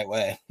about it the right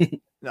way.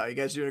 No, you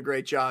guys are doing a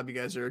great job. You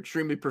guys are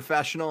extremely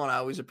professional, and I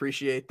always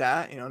appreciate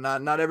that.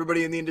 Not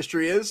everybody in the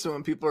industry is. So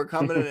when people are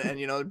coming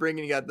and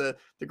bringing, you got the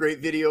great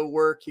video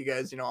work, you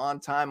guys, on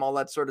time, all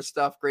that sort of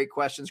stuff. Great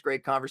questions,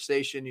 great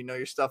conversation.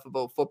 Your stuff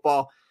about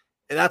football,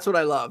 and that's what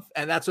I love,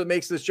 and that's what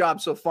makes this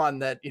job so fun.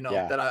 That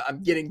that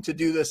I'm getting to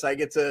do this. I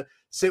get to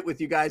sit with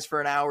you guys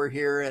for an hour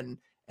here and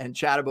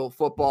chat about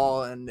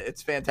football, and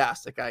it's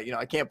fantastic.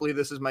 I can't believe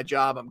this is my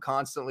job. I'm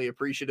constantly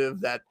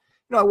appreciative that.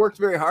 I worked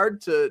very hard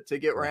to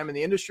get where I am in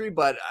the industry,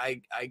 but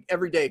I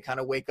every day kind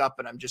of wake up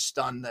and I'm just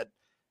stunned that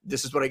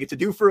this is what I get to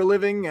do for a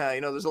living.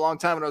 There's a long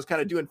time when I was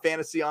kind of doing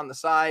fantasy on the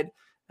side,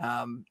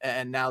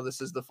 and now this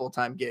is the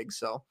full-time gig.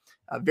 So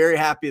I'm very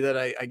happy that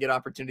I get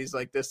opportunities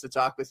like this to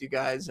talk with you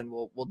guys, and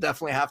we'll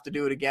definitely have to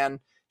do it again.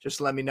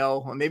 Just let me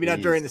know. Well, maybe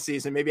not during the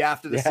season, maybe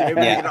after the season,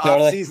 maybe an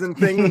off-season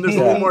thing when there's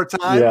a little more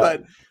time.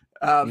 But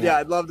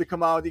I'd love to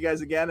come on with you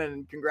guys again,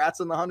 and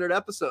congrats on the 100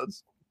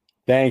 episodes.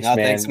 Thanks, man.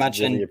 Thanks much.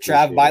 Really, and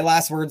Trav, my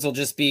last words will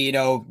just be,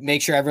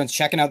 make sure everyone's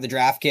checking out the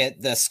draft kit.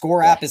 The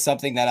Score app is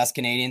something that us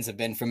Canadians have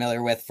been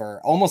familiar with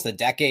for almost a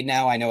decade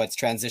now. I know it's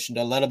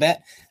transitioned a little bit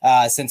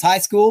since high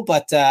school,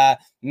 but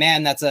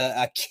man, that's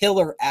a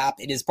killer app.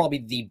 It is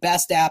probably the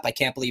best app. I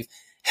can't believe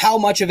how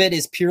much of it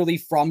is purely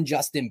from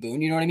Justin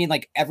Boone. You know what I mean?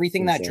 Like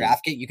everything that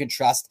draft kit you can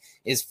trust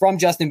is from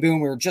Justin Boone.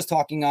 We were just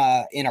talking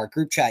in our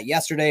group chat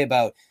yesterday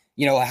about,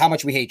 how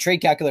much we hate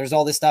trade calculators,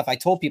 all this stuff. I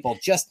told people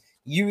just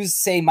use,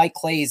 say, Mike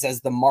Clay's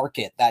as the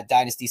market, that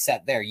dynasty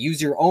set there.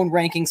 Use your own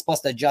rankings plus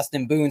the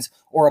Justin Boone's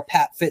or a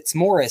Pat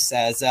Fitzmaurice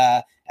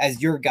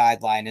as your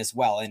guideline as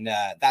well. And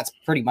that's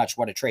pretty much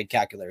what a trade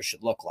calculator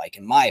should look like,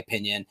 in my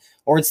opinion,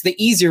 or it's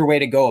the easier way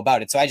to go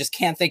about it. So I just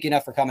can't thank you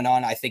enough for coming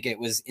on. I think it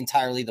was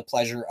entirely the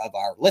pleasure of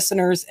our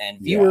listeners and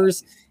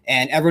viewers,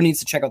 and everyone needs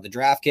to check out the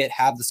draft kit,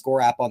 have the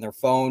Score app on their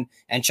phone,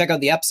 and check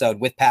out the episode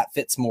with Pat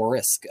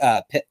Fitzmaurice,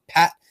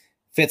 Pat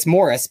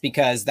Fitzmaurice,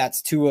 because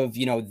that's two of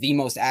the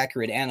most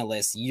accurate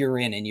analysts year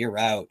in and year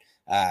out.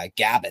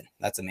 Gavin,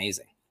 that's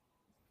amazing.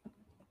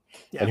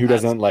 Yeah, and who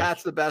doesn't like?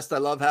 Pat's the best. I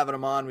love having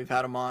him on. We've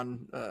had him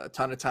on a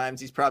ton of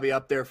times. He's probably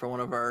up there for one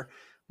of our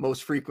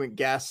most frequent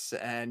guests.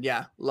 And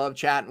love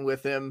chatting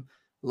with him.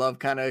 Love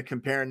kind of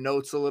comparing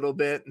notes a little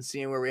bit and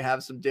seeing where we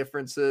have some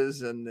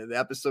differences. And the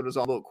episode was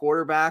all about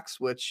quarterbacks,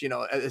 which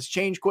has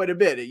changed quite a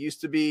bit. It used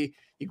to be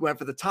you went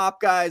for the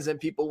top guys and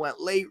people went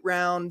late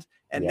round.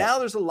 And now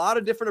there's a lot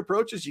of different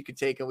approaches you could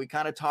take. And we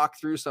kind of talked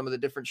through some of the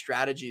different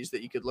strategies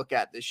that you could look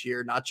at this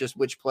year, not just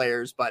which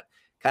players, but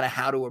kind of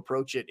how to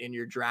approach it in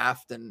your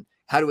draft and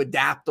how to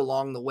adapt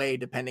along the way,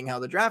 depending how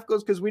the draft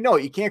goes. Because we know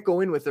you can't go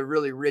in with a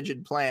really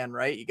rigid plan,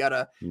 right? You got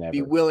to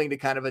be willing to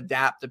kind of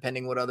adapt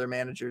depending what other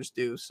managers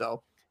do.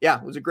 So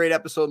it was a great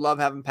episode. Love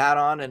having Pat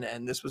on.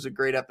 And this was a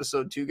great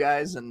episode too,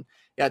 guys. And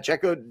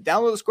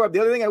download the Score app.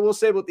 The other thing I will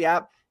say about the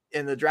app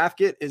and the draft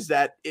kit is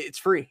that it's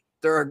free.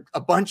 There are a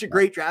bunch of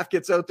great draft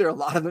kits out there. A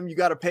lot of them you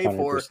got to pay 100%.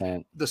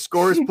 For. The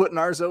Score is putting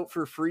ours out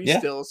for free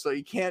still, so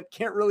you can't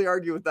really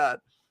argue with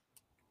that.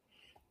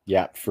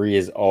 Yeah, free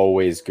is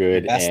always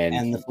good,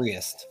 and the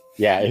freest.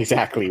 Yeah,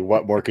 exactly.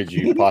 What more could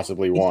you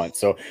possibly want?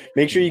 So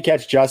make sure you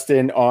catch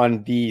Justin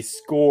on the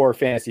Score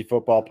Fantasy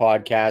Football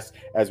Podcast,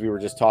 as we were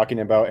just talking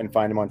about, and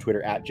find him on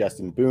Twitter at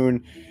Justin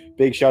Boone.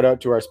 Big shout out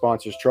to our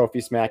sponsors,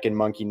 Trophy Smack and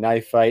Monkey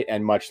Knife Fight,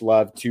 and much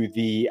love to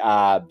the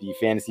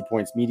Fantasy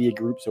Points Media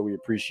Group. So we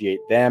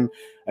appreciate them.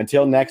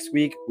 Until next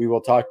week, we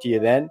will talk to you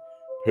then.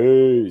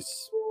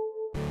 Peace.